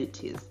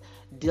abilities.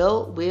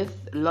 Deal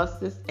with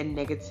losses and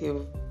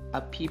negative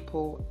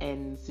people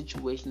and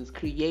situations.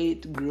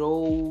 Create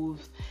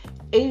growth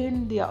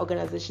in their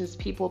organizations,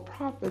 people,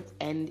 profits,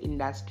 and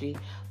industry.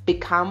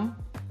 Become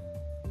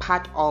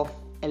part of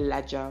a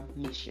larger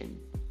mission.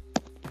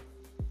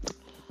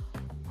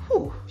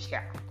 Whew,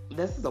 yeah,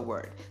 this is a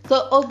word.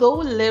 So although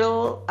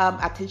little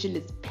attention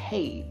is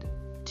paid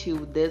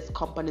to these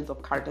components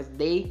of characters,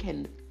 they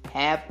can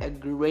have a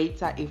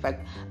greater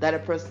effect than a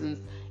person's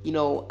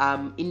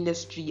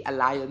industry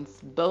alliance.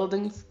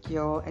 Building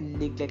skill and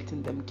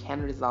neglecting them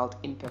can result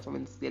in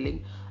performance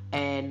ceiling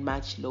and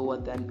much lower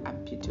than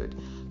amplitude.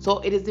 So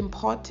it is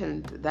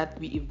important that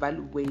we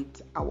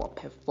evaluate our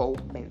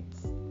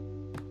performance.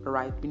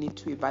 Right? We need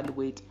to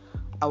evaluate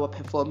our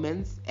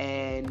performance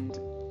and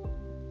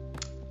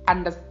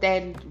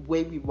understand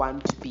where we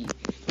want to be.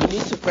 You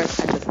need to first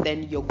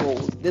understand your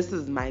goals. This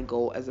is my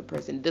goal as a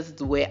person. This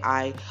is where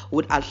I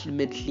would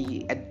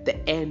ultimately at the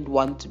end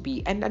want to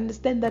be, and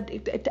understand that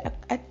it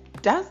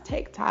does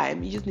take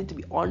time. You just need to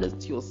be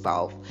honest to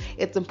yourself.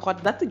 It's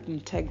important. That's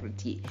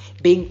integrity.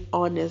 Being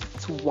honest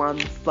to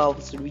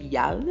oneself's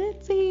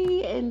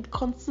reality and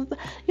consistent.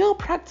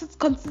 Practice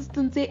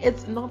consistency.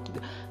 It's not,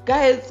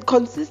 guys.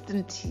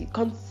 Consistency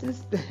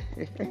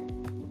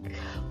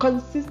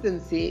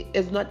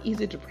is not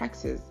easy to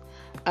practice.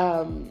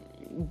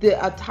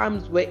 There are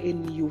times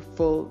wherein you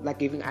feel like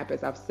giving up,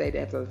 as I've said,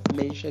 as I've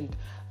mentioned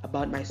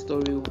about my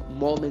story,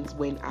 moments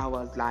when I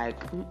was like,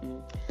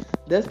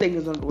 this thing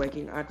is not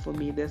working out for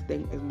me, this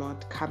thing is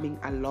not coming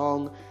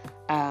along,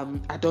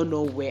 I don't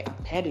know where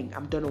I'm heading, I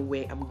don't know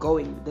where I'm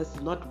going, this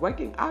is not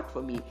working out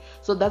for me.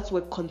 So that's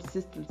where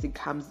consistency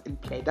comes in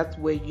play. That's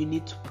where you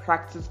need to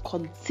practice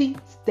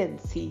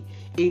consistency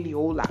in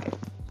your life,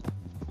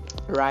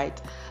 right?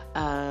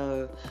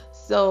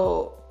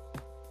 So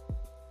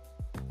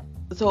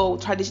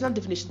traditional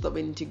definitions of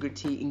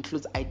integrity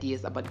includes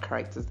ideas about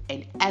characters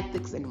and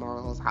ethics and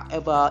morals.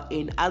 However,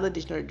 in other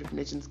dictionary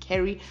definitions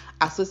carry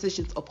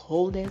associations of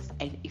wholeness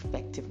and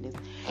effectiveness.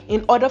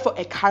 In order for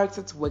a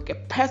character to work, a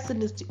person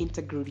needs to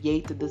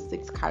integrate the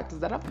 6 characters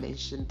that I've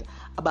mentioned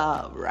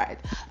above, right?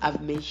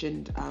 I've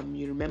mentioned,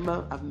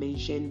 I've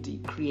mentioned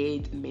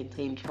create and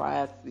maintain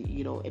trust,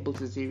 able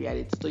to see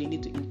reality. So you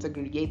need to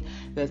integrate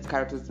those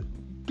characters.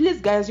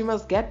 Please, guys, you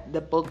must get the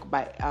book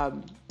by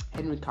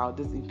Henry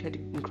Cowder's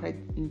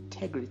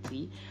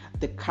Integrity,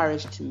 the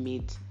courage to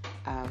meet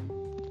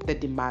the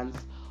demands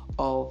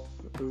of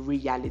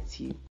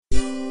reality.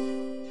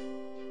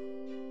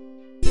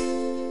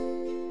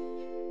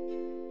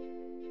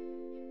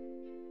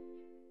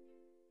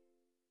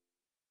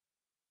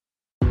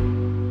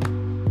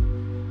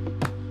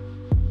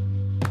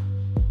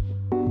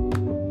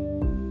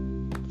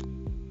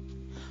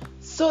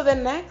 So the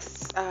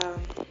next,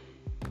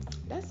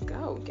 let's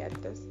go get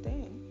this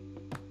thing.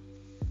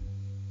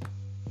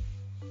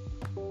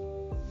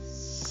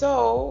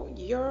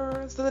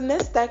 So the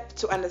next step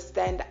to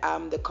understand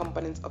the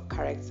components of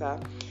character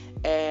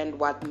and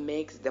what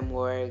makes them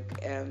work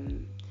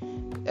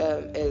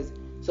is,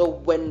 so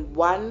when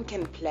one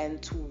can plan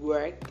to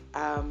work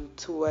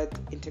toward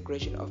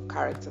integration of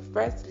character.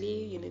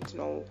 Firstly, you need to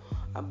know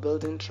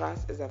building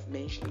trust. As I've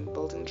mentioned,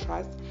 building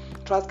trust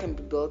can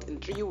be built in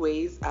 3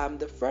 ways.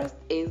 The first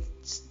is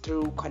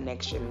through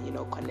connection.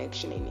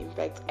 Connection in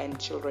effect and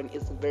children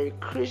is very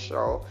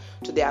crucial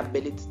to their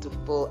ability to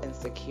feel and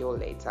secure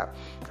later.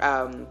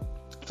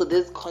 So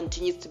this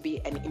continues to be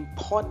an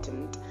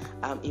important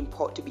in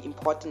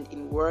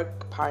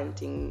work,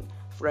 parenting,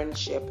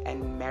 friendship,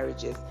 and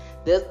marriages.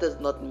 This does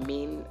not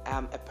mean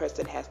a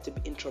person has to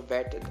be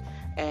introverted,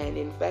 and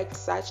in fact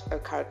such a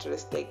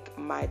characteristic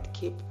might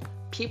keep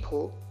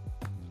people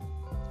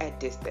at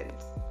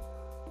distance.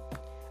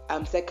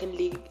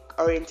 Secondly,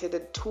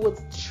 oriented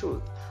towards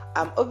truth.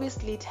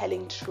 Obviously,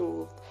 telling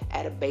truth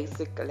at a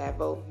basic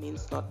level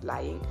means not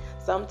lying.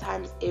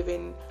 Sometimes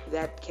even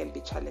that can be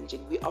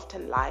challenging. We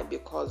often lie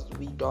because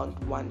we don't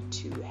want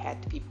to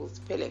hurt people's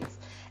feelings,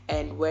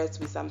 and whereas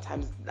we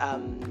sometimes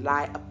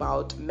lie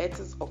about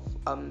matters of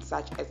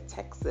such as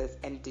taxes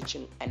and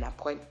ditching an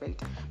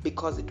appointment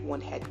because it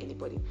won't hurt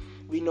anybody.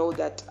 We know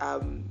that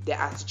there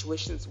are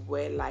situations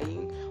where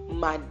lying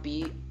might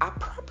be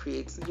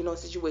appropriate.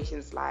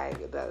 Situations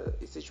like the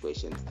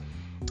situations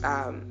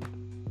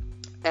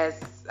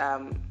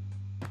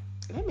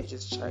let me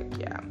just check.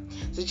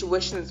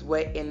 Situations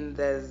wherein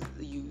there's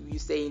you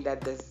saying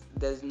that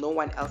there's no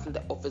one else in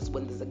the office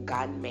when there's a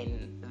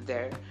gunman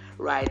there,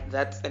 right?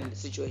 That's a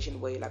situation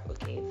where you're like,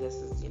 okay, this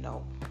is,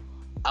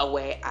 a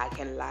way I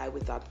can lie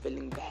without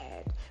feeling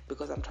bad,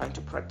 because I'm trying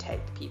to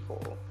protect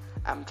people.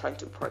 I'm trying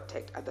to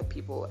protect other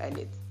people, and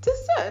it's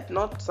just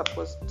not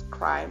supposed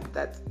crime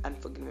that's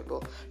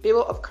unforgivable.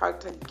 People of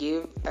character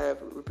give a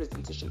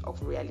representation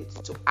of reality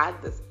to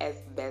others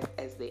as best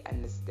as they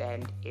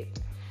understand it.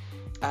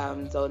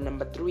 So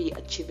number 3,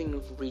 achieving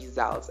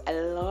results. A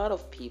lot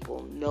of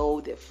people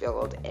know their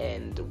field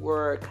and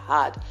work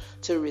hard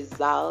to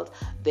without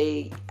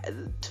the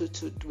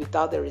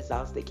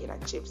results they can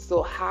achieve.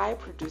 So high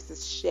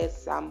producers share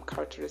some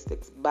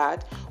characteristics,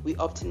 but we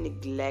often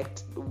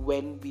neglect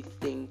when we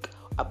think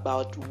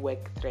about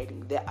work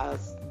threading. They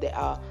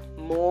are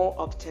more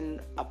often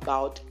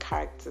about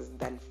characters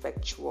than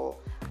factual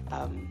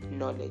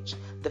knowledge.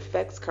 The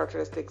facts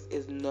characteristics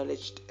is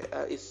knowledge,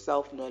 is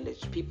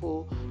self-knowledge.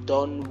 People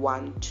don't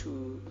want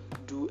to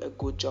do a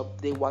good job.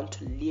 They want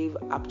to live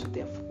up to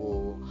their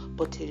full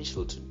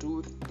potential to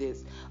do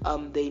this.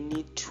 They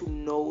need to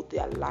know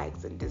their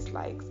likes and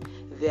dislikes,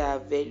 their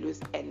values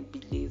and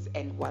beliefs,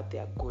 and what they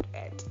are good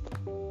at.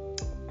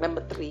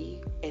 Number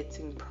 3,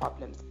 eating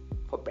problems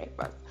for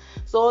breakfast.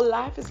 So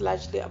life is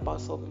largely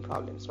about solving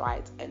problems,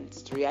 right? And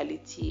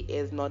reality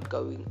is not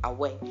going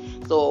away.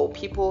 So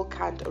people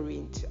can't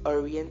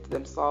orient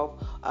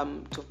themselves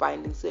to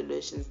finding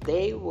solutions.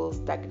 They will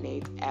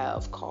stagnate.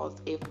 Of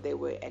course, if they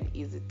were an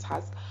easy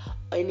task,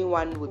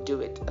 anyone would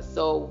do it.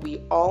 So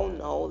we all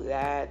know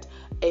that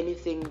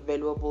anything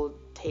valuable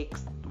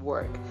takes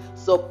work.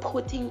 So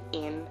putting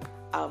in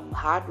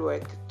hard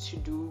work to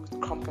do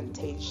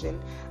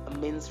confrontation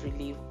means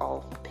relief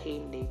of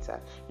pain later.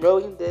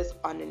 Knowing this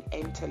on an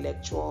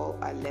intellectual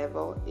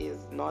level is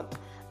not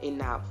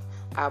enough.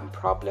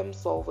 Problem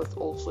solvers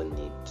also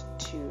need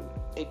to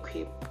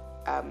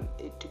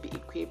be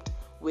equipped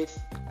with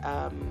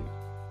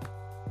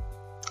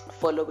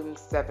following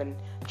 7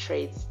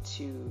 traits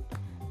to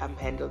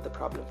handle the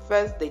problem.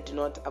 First, they do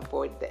not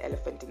avoid the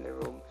elephant in the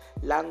room.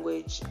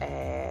 Language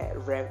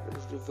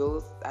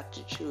reveals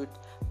attitude.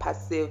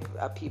 Passive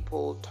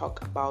people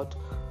talk about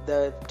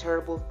the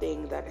terrible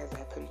thing that has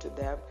happened to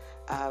them,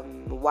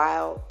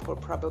 while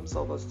problem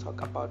solvers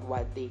talk about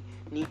what they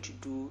need to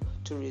do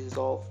to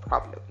resolve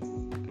problems.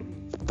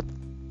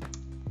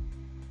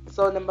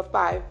 So number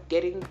 5,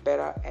 getting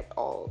better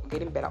all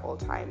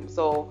time.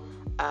 So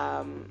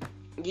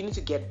you need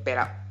to get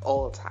better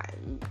all the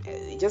time.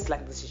 Just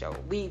like this show,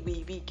 we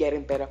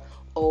getting better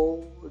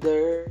all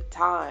the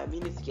time. You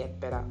need to get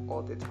better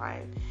all the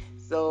time.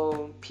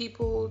 So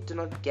people do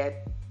not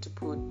get to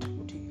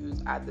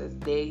use others.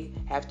 They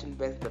have to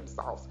invest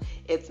themselves.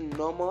 It's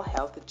normal,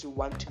 healthy to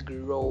want to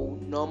grow.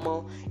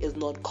 Normal is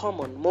not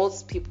common.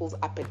 Most people's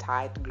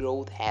appetite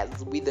growth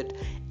has withered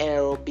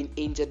or been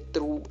injured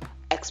through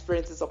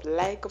experiences of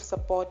lack of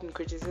support and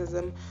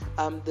criticism.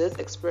 This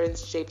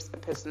experience shapes a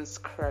person's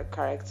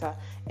character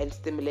and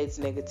stimulates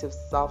negative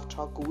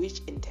self-talk,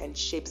 which in turn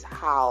shapes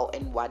how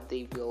and what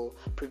they will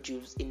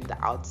produce in the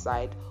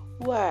outside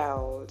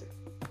world.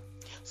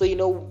 So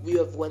we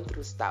have went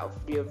through stuff,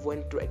 we have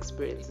went through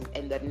experiences,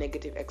 and that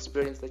negative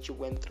experience that you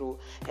went through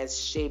has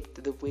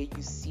shaped the way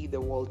you see the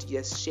world. It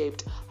has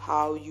shaped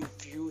how you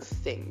view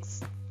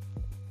things.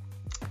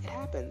 It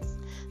happens.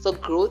 So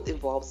growth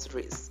involves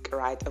risk,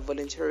 right? A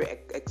voluntary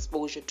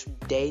exposure to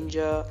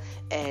danger,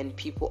 and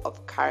people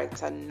of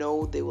character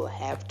know they will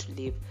have to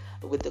live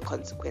with the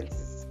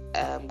consequences,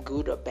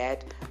 good or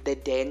bad. The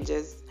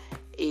dangers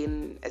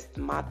in a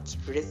smart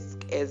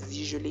risk is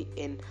usually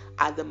in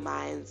other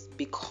minds,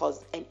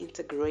 because an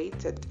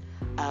integrated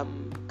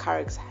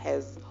character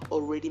has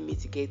already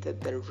mitigated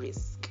the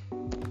risk.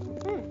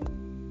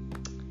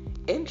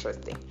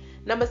 Interesting.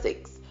 Number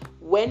 6,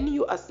 when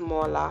you are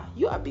smaller,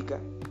 you are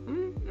bigger.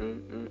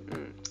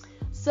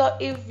 So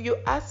if you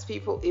ask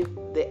people if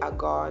they are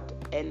God,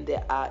 and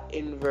they are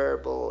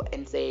inverbal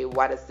and say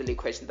what a silly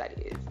question that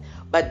is,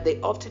 but they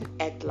often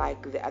act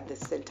like they are the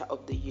center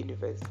of the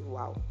universe.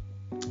 Wow.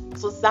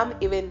 So some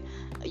even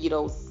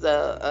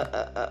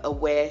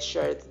wear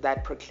shirts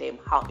that proclaim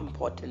how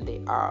important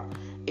they are.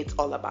 It's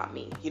all about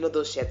me.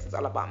 Those shirts, it's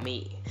all about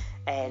me.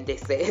 And they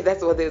say,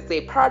 that's what they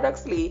say.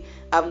 Paradoxically,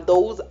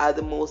 those are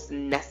the most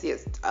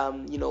nastiest,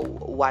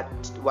 what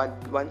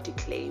want to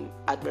claim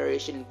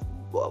admiration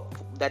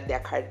that their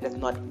character does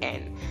not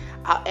end.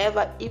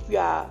 However, if we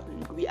are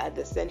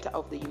the center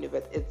of the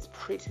universe, it's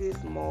pretty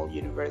small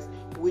universe,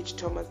 which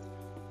Thomas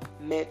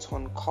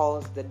Merton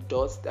calls the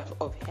doorstep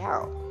of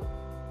hell.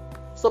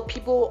 So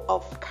people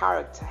of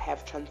character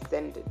have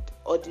transcended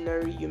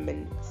ordinary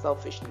human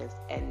selfishness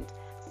and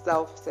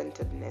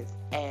self-centeredness,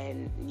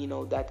 and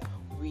that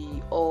we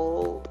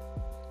all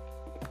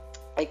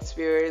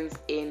experience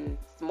in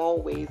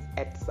small ways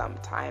at some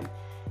time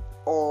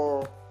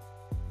or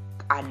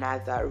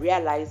another,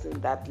 realizing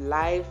that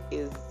life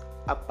is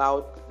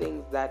about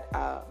things that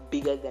are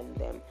bigger than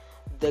them.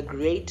 The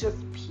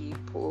greatest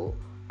people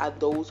are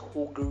those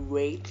who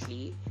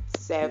greatly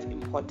serve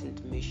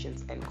important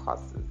missions and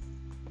causes.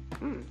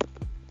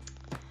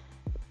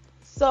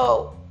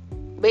 So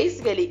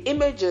basically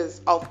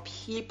images of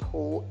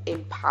people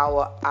in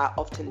power are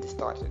often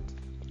distorted,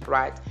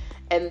 right?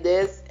 And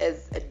this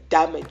is a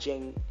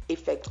damaging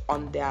effect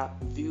on their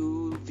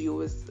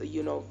viewers,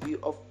 view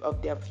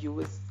of their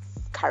viewers'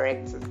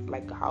 characters,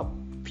 like how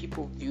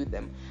people view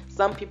them.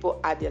 Some people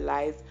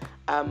idealize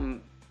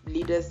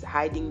leaders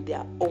hiding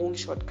their own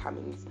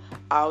shortcomings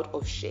out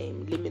of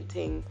shame,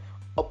 limiting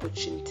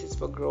opportunities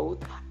for growth.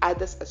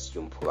 Others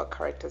assume poor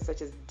characters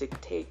such as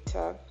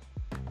dictator,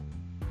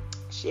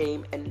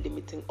 shame, and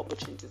limiting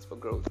opportunities for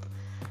growth.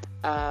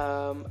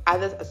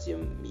 Others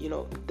assume,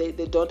 they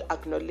don't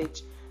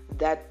acknowledge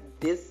that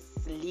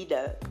this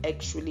leader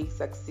actually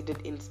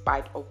succeeded in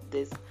spite of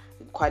these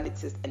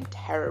qualities and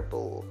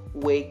terrible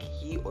work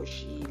he or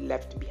she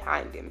left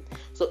behind him.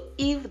 So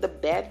if the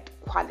bad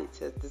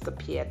qualities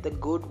disappear, the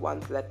good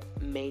ones that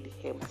made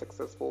him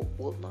successful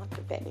will not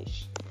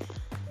vanish.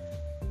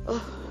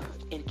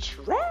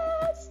 Interesting.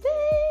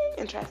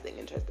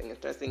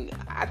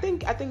 I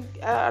think I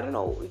don't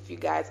know if you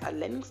guys are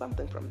learning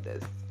something from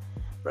this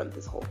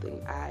whole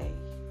thing. I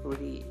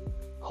really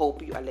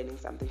hope you are learning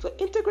something. So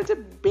integrity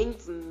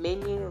brings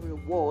many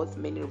rewards,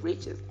 many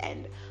riches,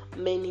 and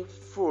many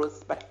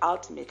fruits, but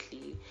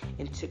ultimately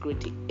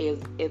integrity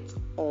is its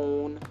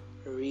own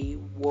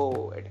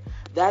reward.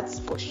 That's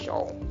for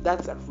sure.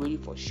 That's really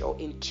for sure.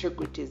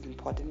 Integrity is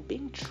important.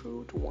 Being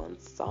true to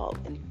oneself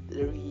and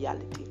the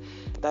reality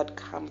that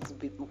comes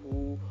with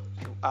who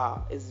you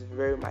are is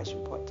very much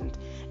important.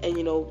 And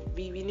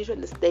we need to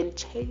understand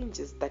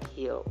changes that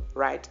heal,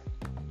 right?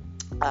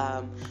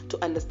 To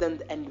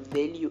understand and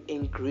value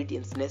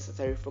ingredients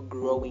necessary for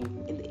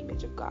growing in the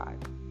image of God.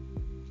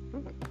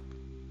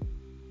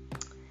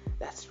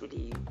 That's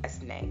really a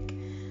snack.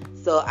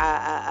 So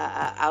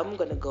I'm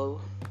gonna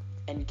go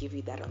and give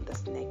you that on the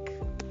snack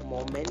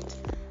moment.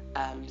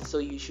 So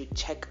you should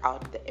check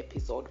out the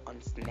episode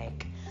on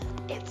snack.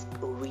 It's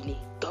really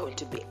going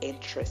to be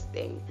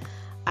interesting.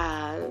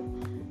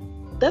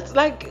 That's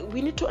like,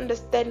 we need to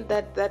understand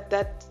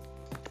that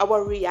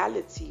our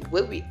reality,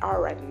 where we are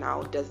right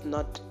now, does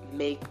not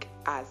make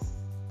us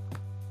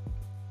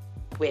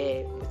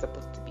where we're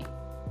supposed to be.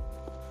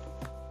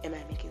 Am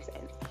I making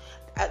sense?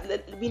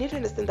 We need to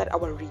understand that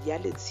our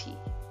reality,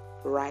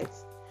 right,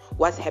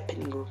 what's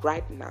happening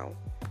right now,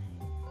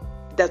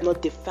 does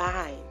not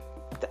define.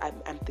 I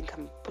think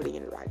I'm putting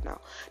it right now.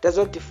 Does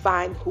not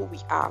define who we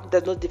are.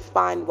 Does not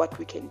define what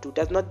we can do.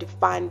 Does not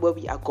define where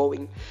we are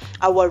going.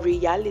 Our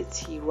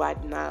reality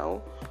right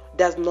now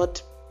does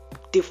not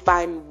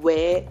define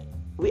where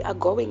we are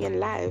going in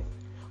life.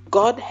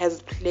 God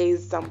has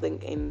placed something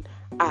in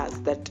us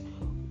that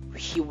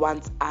He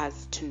wants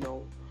us to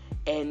know,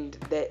 and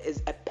there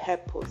is a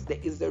purpose, there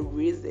is a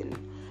reason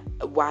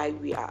why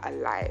we are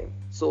alive.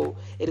 So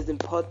it is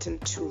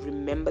important to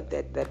remember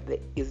that there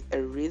is a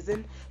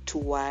reason to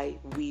why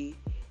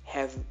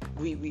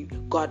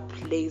God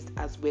placed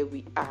us where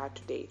we are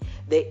today.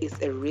 There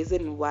is a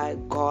reason why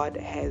God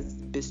has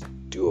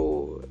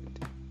bestowed.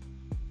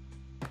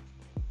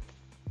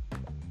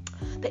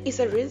 There is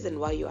a reason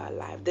why you are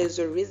alive. There's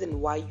a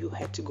reason why you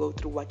had to go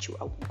through what you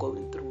are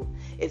going through.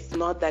 It's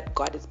not that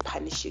God is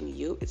punishing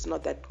you. It's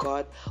not that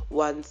God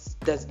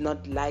does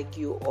not like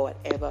you or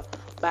whatever.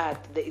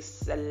 But there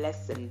is a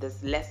lesson.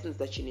 There's lessons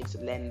that you need to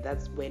learn.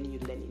 That's when you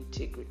learn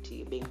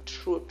integrity, being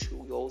true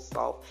to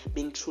yourself,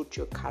 being true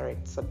to your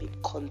character, being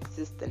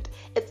consistent.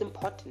 It's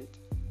important.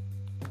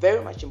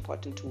 Very much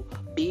important to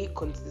be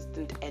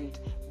consistent and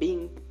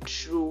being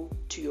true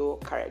to your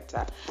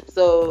character.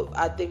 So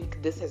I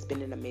think this has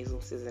been an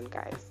amazing season,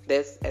 guys.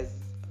 This has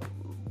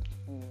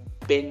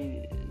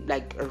been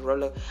like a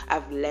roller.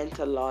 I've learned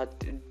a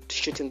lot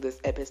shooting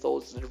these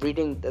episodes,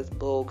 reading these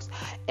books,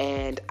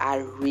 and I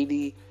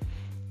really,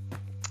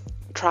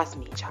 trust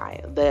me,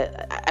 child.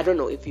 I don't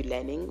know if you're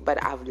learning,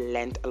 but I've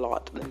learned a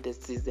lot in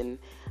this season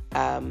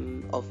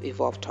of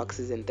Evolve Talk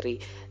Season 3.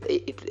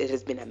 It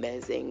has been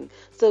amazing.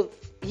 So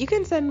you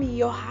can send me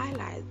your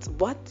highlights.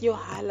 What's your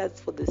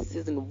highlights for this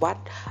season? What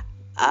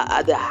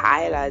are the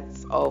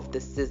highlights of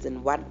the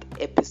season?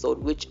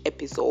 Which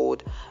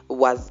episode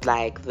was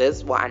like,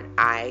 this one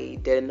I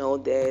didn't know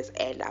this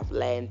and I've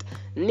learned.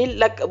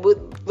 Like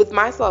with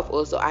myself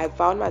also, I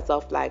found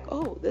myself like,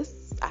 oh,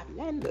 I've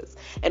learned this.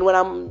 And when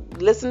I'm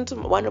listening to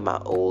one of my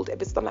old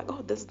episodes, I'm like,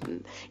 oh, this,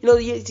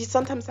 you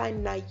sometimes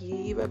sound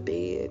naive a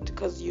bit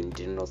because you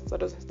didn't know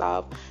sort of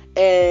stuff.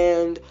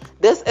 And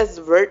this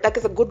is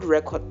it's a good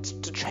record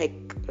to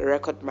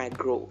record my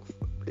growth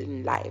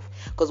in life.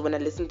 Because when I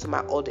listen to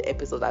my older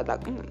episodes, I was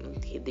like,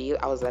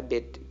 I was a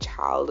bit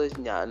childish,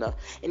 and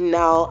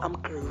now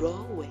I'm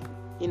growing,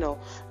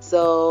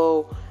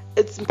 So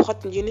it's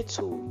important. You need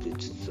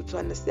to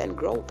understand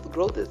growth.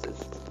 Growth is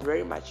very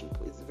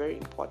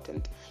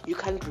important. You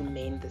can't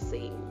remain the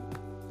same.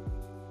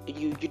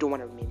 You don't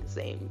want to remain the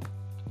same.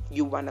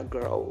 You want to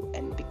grow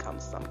and become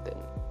something.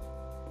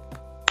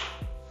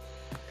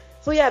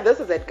 So yeah, this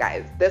is it,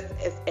 guys. This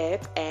is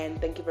it, and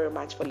thank you very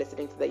much for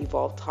listening to the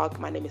Evolve Talk.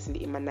 My name is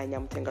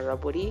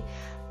Nyamutenga.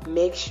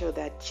 Make sure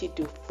that you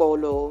do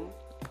follow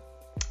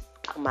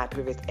my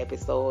previous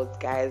episodes,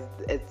 guys.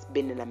 It's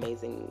been an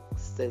amazing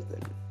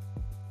season.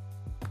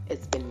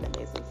 It's been an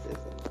amazing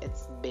season.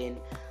 It's been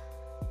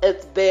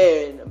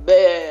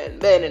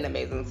an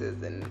amazing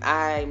season.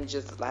 I'm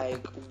just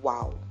like,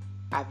 wow,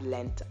 I've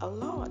learned a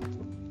lot.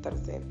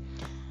 That's it.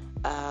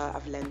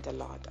 I've learned a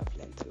lot.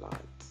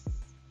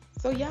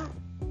 So yeah,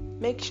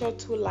 make sure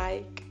to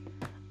like,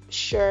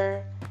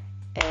 share,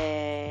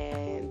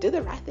 and do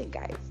the right thing,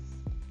 guys.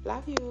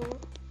 Love you.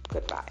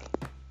 Goodbye.